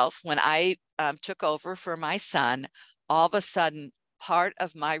myself, when I took over for my son, all of a sudden, part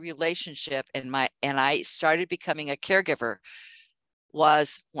of my relationship and I started becoming a caregiver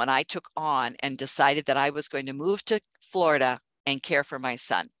was when I took on and decided that I was going to move to Florida and care for my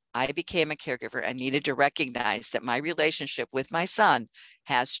son. I became a caregiver and needed to recognize that my relationship with my son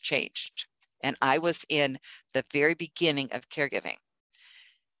has changed. And I was in the very beginning of caregiving.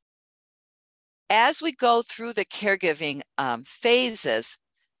 As we go through the caregiving phases,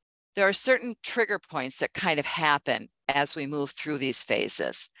 there are certain trigger points that kind of happen as we move through these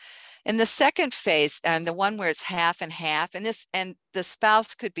phases. In the second phase, and the one where it's half and half, and the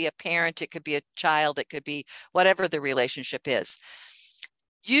spouse could be a parent, it could be a child, it could be whatever the relationship is.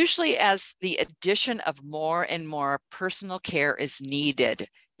 Usually as the addition of more and more personal care is needed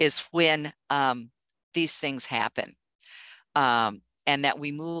is when these things happen. And that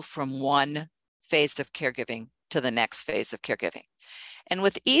we move from one phase of caregiving to the next phase of caregiving. And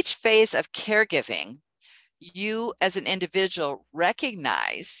with each phase of caregiving, you as an individual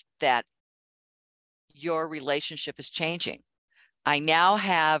recognize that your relationship is changing. I now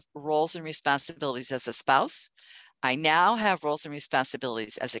have roles and responsibilities as a spouse. I now have roles and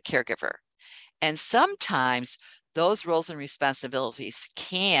responsibilities as a caregiver. And sometimes those roles and responsibilities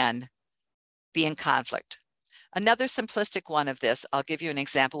can be in conflict. Another simplistic one of this, I'll give you an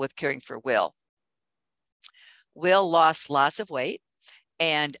example with caring for Will. Will lost lots of weight,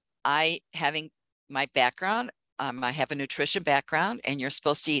 and having my background, I have a nutrition background, and you're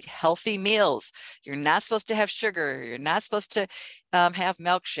supposed to eat healthy meals. You're not supposed to have sugar. You're not supposed to have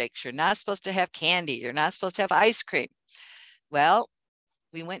milkshakes. You're not supposed to have candy. You're not supposed to have ice cream. Well,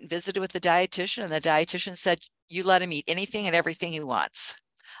 we went and visited with the dietitian, and the dietitian said, you let him eat anything and everything he wants.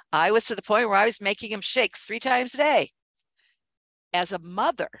 I was to the point where I was making him shakes 3 times a day. As a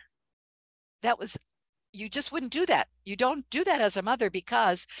mother, you just wouldn't do that. You don't do that as a mother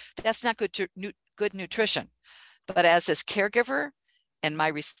because that's not good nutrition. But as his caregiver and my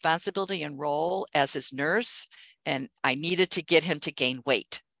responsibility and role as his nurse, and I needed to get him to gain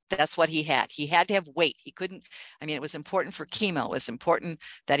weight. That's what he had. He had to have weight. He couldn't, I mean, it was important for chemo. It was important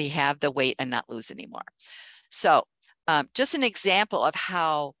that he have the weight and not lose anymore. So just an example of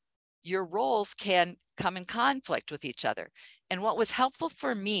how your roles can come in conflict with each other. And what was helpful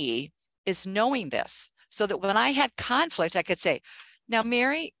for me is knowing this, so that when I had conflict, I could say, now,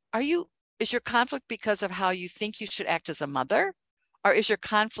 Mary, is your conflict because of how you think you should act as a mother? Or is your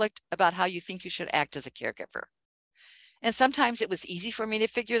conflict about how you think you should act as a caregiver? And sometimes it was easy for me to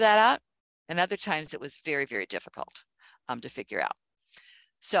figure that out. And other times it was very, very difficult to figure out.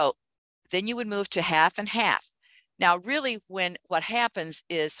 So then you would move to half and half. Now, really, what happens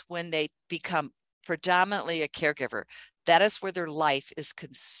is when they become predominantly a caregiver, that is where their life is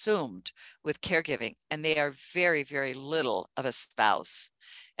consumed with caregiving, and they are very, very little of a spouse.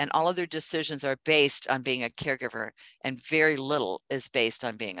 And all of their decisions are based on being a caregiver, and very little is based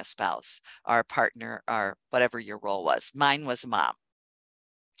on being a spouse or a partner or whatever your role was. Mine was a mom.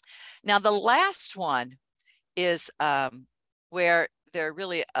 Now, the last one is where they're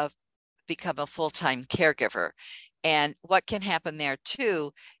really become a full-time caregiver. And what can happen there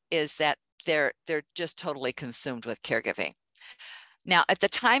too is that they're just totally consumed with caregiving. Now, at the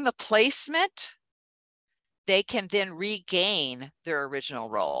time of placement, they can then regain their original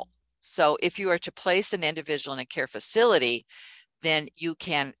role. So if you are to place an individual in a care facility, then you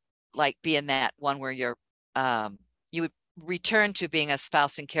can be in that one where you would return to being a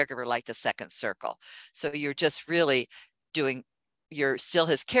spouse and caregiver like the second circle. So you're just really you're still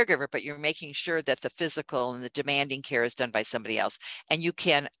his caregiver, but you're making sure that the physical and the demanding care is done by somebody else. And you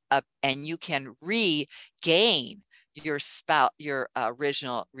can regain your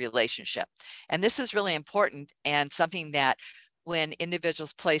original relationship. And this is really important, and something that when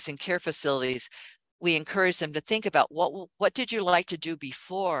individuals place in care facilities, we encourage them to think about what did you like to do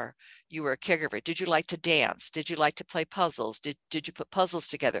before you were a caregiver? Did you like to dance? Did you like to play puzzles? Did you put puzzles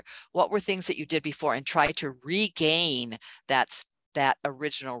together? What were things that you did before, and try to regain that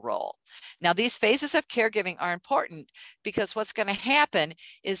original role. Now, these phases of caregiving are important because what's going to happen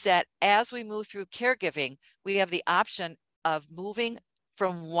is that as we move through caregiving, we have the option of moving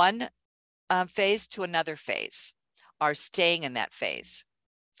from one phase to another phase, or staying in that phase.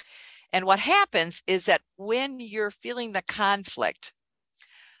 And what happens is that when you're feeling the conflict,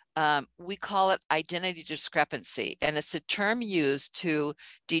 we call it identity discrepancy, and it's a term used to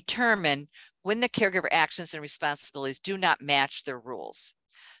determine when the caregiver actions and responsibilities do not match their rules.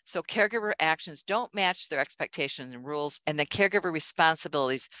 So caregiver actions don't match their expectations and rules, and the caregiver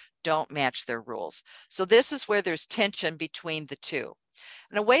responsibilities don't match their rules. So this is where there's tension between the two.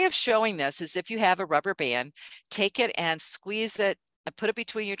 And a way of showing this is if you have a rubber band, take it and squeeze it and put it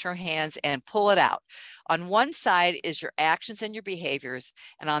between your two hands and pull it out. On one side is your actions and your behaviors,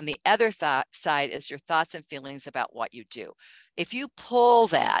 and on the other side is your thoughts and feelings about what you do. If you pull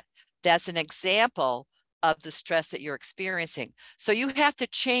that, that's an example of the stress that you're experiencing. So you have to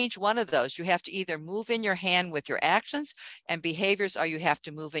change one of those. You have to either move in your hand with your actions and behaviors, or you have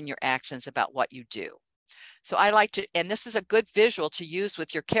to move in your actions about what you do. So I like to, and this is a good visual to use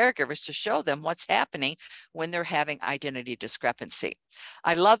with your caregivers to show them what's happening when they're having identity discrepancy.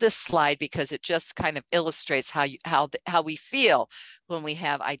 I love this slide because it just kind of illustrates how we feel when we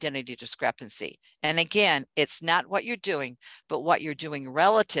have identity discrepancy. And again, it's not what you're doing, but what you're doing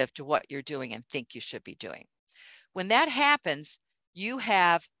relative to what you're doing and think you should be doing. When that happens, you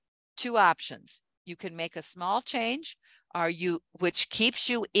have two options. You can make a small change, which keeps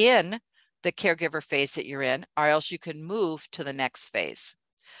you in the caregiver phase that you're in, or else you can move to the next phase.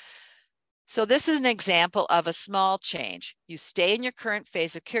 So this is an example of a small change. You stay in your current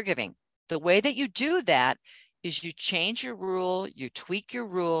phase of caregiving. The way that you do that is you change your rule, you tweak your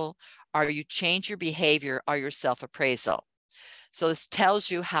rule, or you change your behavior or your self-appraisal. So this tells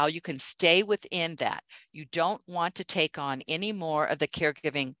you how you can stay within that. You don't want to take on any more of the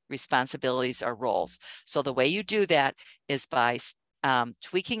caregiving responsibilities or roles. So the way you do that is by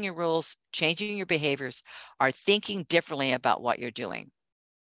tweaking your rules, changing your behaviors, or thinking differently about what you're doing.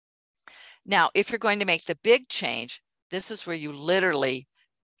 Now, if you're going to make the big change, this is where you literally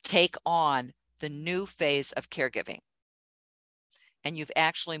take on the new phase of caregiving. And you've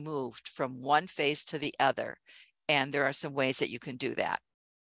actually moved from one phase to the other. And there are some ways that you can do that.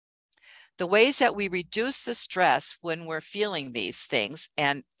 The ways that we reduce the stress when we're feeling these things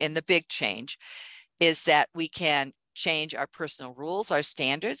and in the big change is that we can change our personal rules, our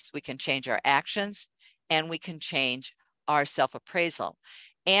standards, we can change our actions, and we can change our self-appraisal.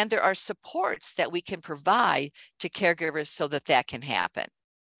 And there are supports that we can provide to caregivers so that that can happen.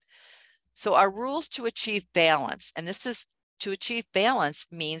 So our rules to achieve balance, and this is to achieve balance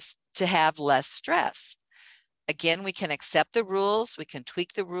means to have less stress. Again, we can accept the rules, we can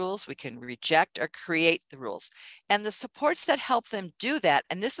tweak the rules, we can reject or create the rules. And the supports that help them do that,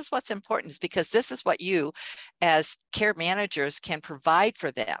 and this is what's important, is because this is what you as care managers can provide for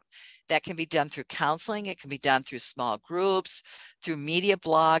them. That can be done through counseling, it can be done through small groups, through media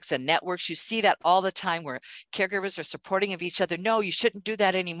blogs and networks. You see that all the time where caregivers are supporting of each other. No, you shouldn't do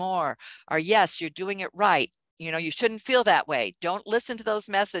that anymore. Or yes, you're doing it right. You know, you shouldn't feel that way. Don't listen to those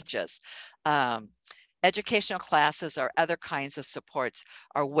messages. Educational classes or other kinds of supports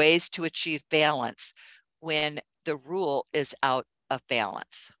are ways to achieve balance when the rule is out of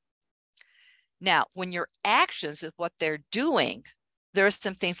balance. Now, when your actions is what they're doing, there are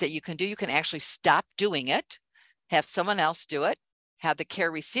some things that you can do. You can actually stop doing it, have someone else do it, have the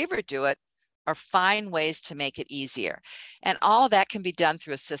care receiver do it, or find ways to make it easier. And all of that can be done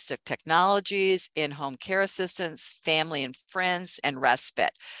through assistive technologies, in-home care assistance, family and friends, and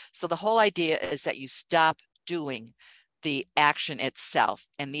respite. So the whole idea is that you stop doing the action itself.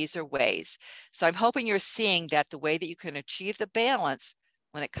 And these are ways. So I'm hoping you're seeing that the way that you can achieve the balance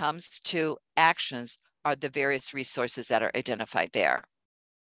when it comes to actions are the various resources that are identified there.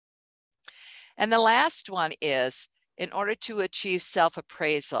 And the last one is, in order to achieve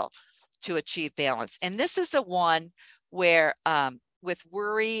self-appraisal, to achieve balance. And this is the one where with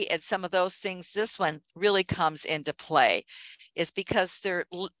worry and some of those things, this one really comes into play, is because they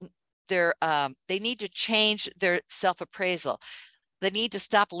need to change their self-appraisal. They need to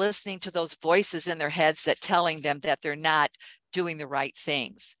stop listening to those voices in their heads that telling them that they're not doing the right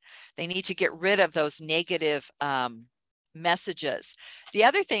things. They need to get rid of those negative messages. The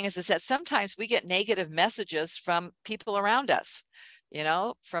other thing is that sometimes we get negative messages from people around us, you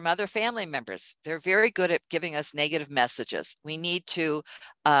know, from other family members. They're very good at giving us negative messages. We need to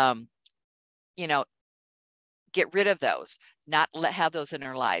you know, get rid of those, not have those in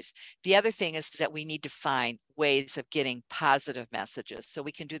our lives. The other thing is that we need to find ways of getting positive messages. So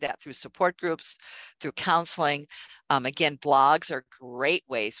we can do that through support groups, through counseling. Again, blogs are great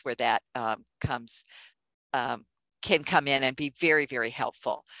ways where that can come in and be very, very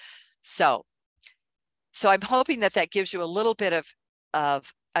helpful. So I'm hoping that that gives you a little bit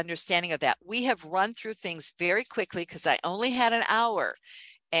of understanding of that. We have run through things very quickly because I only had an hour.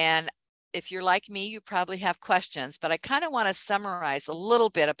 And if you're like me, you probably have questions, but I kind of want to summarize a little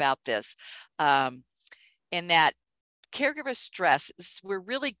bit about this in that caregiver stress, we're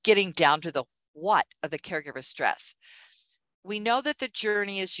really getting down to the what of the caregiver stress. We know that the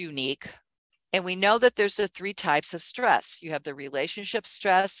journey is unique, and we know that there's the 3 types of stress. You have the relationship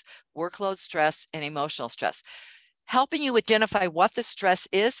stress, workload stress, and emotional stress. Helping you identify what the stress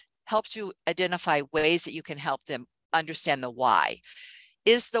is helps you identify ways that you can help them understand the why.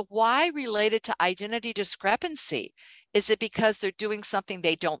 Is the why related to identity discrepancy? Is it because they're doing something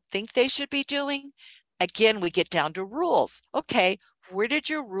they don't think they should be doing? Again, we get down to rules. Okay, where did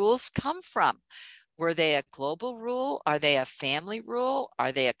your rules come from? Were they a global rule? Are they a family rule?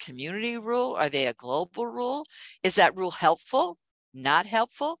 Are they a community rule? Are they a global rule? Is that rule helpful? Not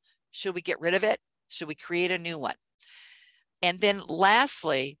helpful? Should we get rid of it? Should we create a new one? And then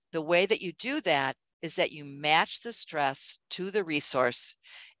lastly, the way that you do that is that you match the stress to the resource,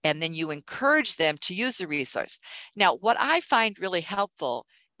 and then you encourage them to use the resource. Now, what I find really helpful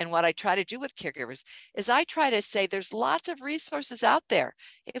and what I try to do with caregivers is I try to say there's lots of resources out there.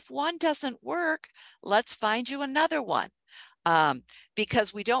 If one doesn't work, let's find you another one.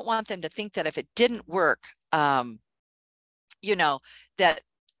 Because we don't want them to think that if it didn't work, you know, that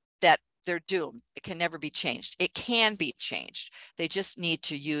they're doomed. It can never be changed. It can be changed. They just need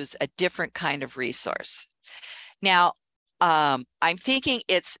to use a different kind of resource. Now, I'm thinking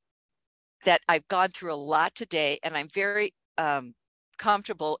it's that I've gone through a lot today, and I'm very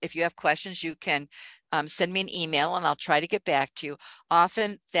comfortable. If you have questions, you can send me an email and I'll try to get back to you.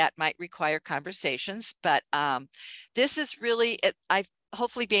 Often that might require conversations, but this is really, I've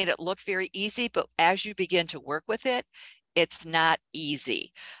hopefully made it look very easy, but as you begin to work with it, it's not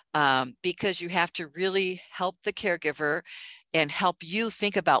easy because you have to really help the caregiver and help you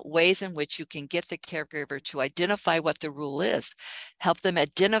think about ways in which you can get the caregiver to identify what the rule is, help them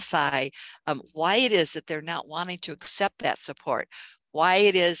identify why it is that they're not wanting to accept that support, why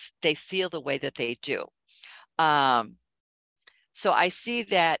it is they feel the way that they do. So I see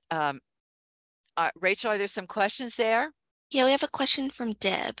that, Rachel, are there some questions there? Yeah, we have a question from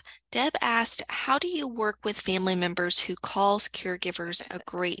Deb. Deb asked, how do you work with family members who cause caregivers a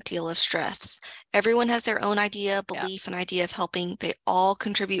great deal of stress? Everyone has their own idea, belief, and idea of helping. They all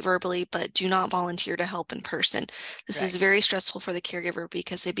contribute verbally, but do not volunteer to help in person. This is very stressful for the caregiver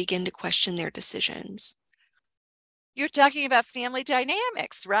because they begin to question their decisions. You're talking about family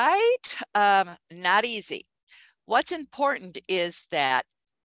dynamics, right? Not easy. What's important is that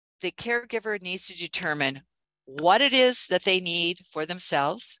the caregiver needs to determine what it is that they need for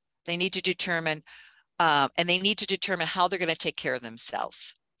themselves. They need to determine, and they need to determine how they're going to take care of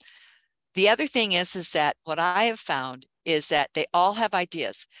themselves. The other thing is that what I have found is that they all have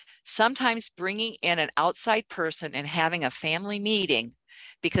ideas. Sometimes bringing in an outside person and having a family meeting,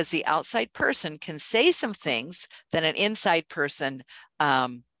 because the outside person can say some things that an inside person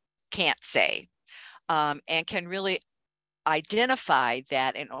can't say, and can really identify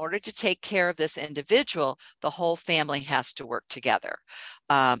that in order to take care of this individual, the whole family has to work together.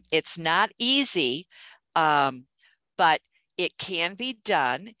 It's not easy, but it can be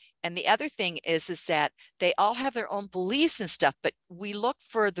done. And the other thing is that they all have their own beliefs and stuff, but we look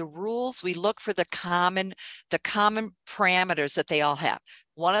for the rules, we look for the common parameters that they all have.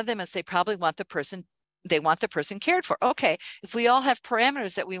 One of them is they probably want the person cared for. Okay, if we all have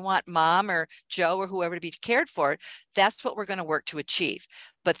parameters that we want mom or Joe or whoever to be cared for, that's what we're going to work to achieve.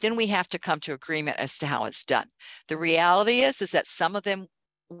 But then we have to come to agreement as to how it's done. The reality is that some of them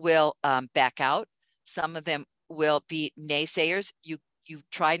will back out. Some of them will be naysayers. You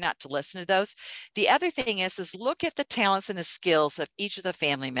try not to listen to those. The other thing is look at the talents and the skills of each of the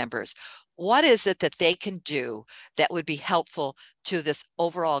family members. What is it that they can do that would be helpful to this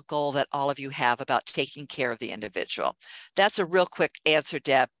overall goal that all of you have about taking care of the individual? That's a real quick answer,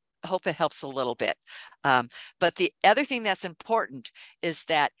 Deb. I hope it helps a little bit. But the other thing that's important is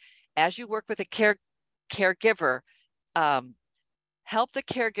that as you work with a caregiver, help the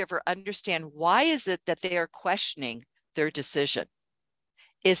caregiver understand why is it that they are questioning their decision.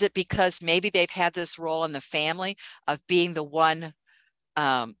 Is it because maybe they've had this role in the family of being the one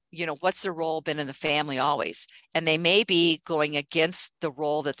You know, what's their role been in the family always? And they may be going against the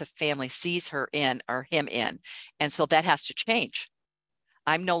role that the family sees her in or him in. And so that has to change.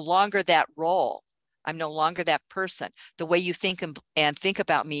 I'm no longer that role. I'm no longer that person. The way you think and think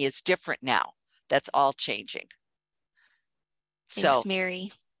about me is different now. That's all changing. Thanks, So, Mary.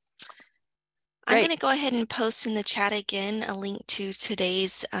 great. I'm going to go ahead and post in the chat again a link to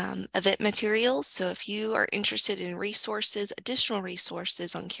today's event materials. So if you are interested in resources, additional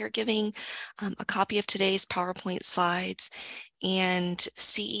resources on caregiving, a copy of today's PowerPoint slides, and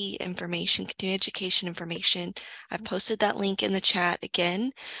CE information, continuing education information, I've posted that link in the chat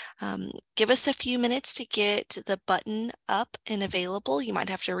again. Give us a few minutes to get the button up and available. You might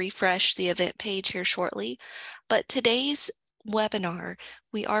have to refresh the event page here shortly, but today's webinar,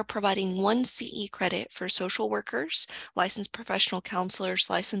 we are providing 1 CE credit for social workers, licensed professional counselors,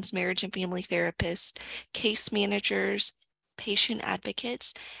 licensed marriage and family therapists, case managers, patient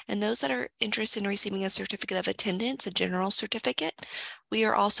advocates, and those that are interested in receiving a certificate of attendance, a general certificate. We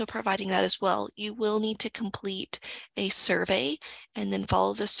are also providing that as well. You will need to complete a survey and then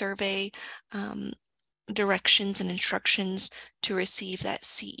follow the survey directions and instructions to receive that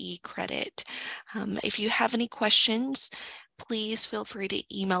CE credit. If you have any questions, please feel free to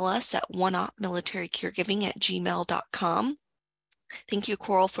email us at oneopmilitarycaregiving@gmail.com. Thank you,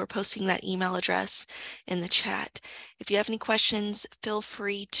 Coral, for posting that email address in the chat. If you have any questions, feel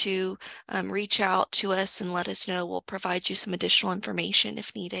free to reach out to us and let us know. We'll provide you some additional information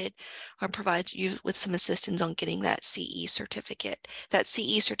if needed, or provide you with some assistance on getting that CE certificate. That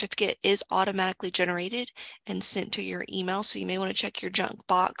CE certificate is automatically generated and sent to your email, so you may want to check your junk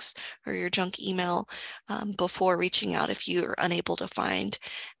box or your junk email before reaching out if you are unable to find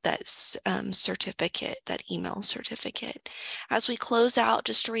that certificate, that email certificate. As we close out,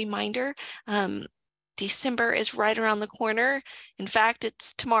 just a reminder, December is right around the corner. In fact,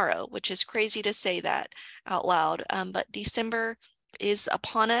 it's tomorrow, which is crazy to say that out loud, but December is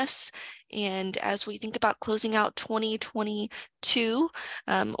upon us. And as we think about closing out 2022,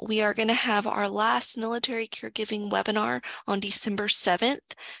 we are going to have our last military caregiving webinar on December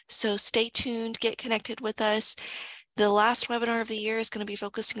 7th. So stay tuned, get connected with us. The last webinar of the year is going to be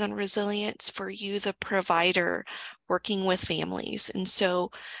focusing on resilience for you, the provider, working with families. And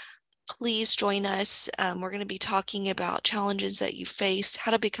so please join us. We're going to be talking about challenges that you faced,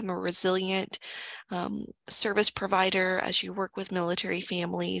 how to become a resilient service provider as you work with military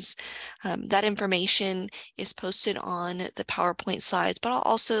families. That information is posted on the PowerPoint slides, but I'll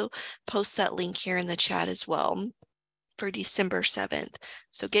also post that link here in the chat as well for December 7th.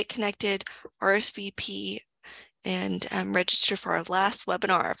 So get connected, RSVP, and register for our last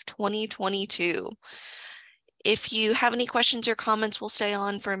webinar of 2022. If you have any questions or comments, we'll stay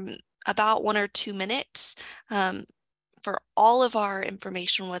on for about 1 or 2 minutes. For all of our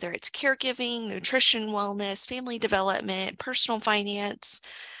information, whether it's caregiving, nutrition, wellness, family development, personal finance,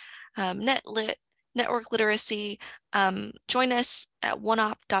 network literacy, join us at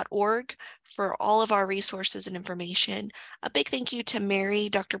oneop.org for all of our resources and information. A big thank you to Mary,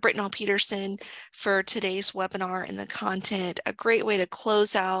 Dr. Britnell Peterson, for today's webinar and the content. A great way to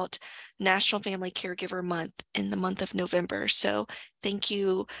close out National Family Caregiver Month in the month of November. So thank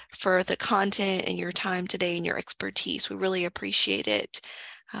you for the content and your time today and your expertise. We really appreciate it.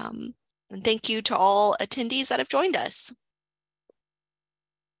 And thank you to all attendees that have joined us.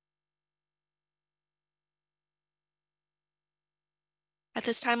 At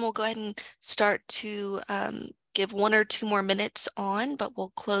this time, we'll go ahead and start to give 1 or 2 more minutes on, but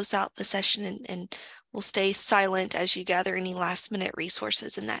we'll close out the session and we'll stay silent as you gather any last minute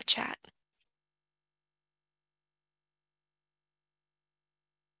resources in that chat.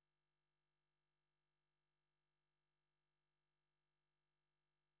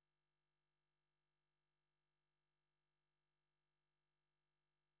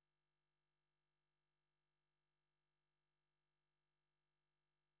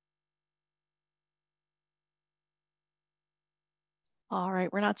 All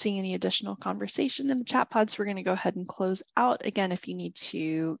right, we're not seeing any additional conversation in the chat pods. We're going to go ahead and close out. Again, if you need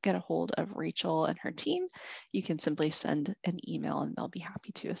to get a hold of Rachel and her team, you can simply send an email and they'll be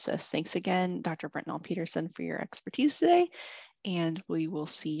happy to assist. Thanks again, Dr. Britnell Peterson, for your expertise today, and we will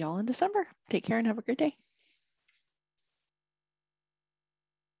see y'all in December. Take care and have a great day.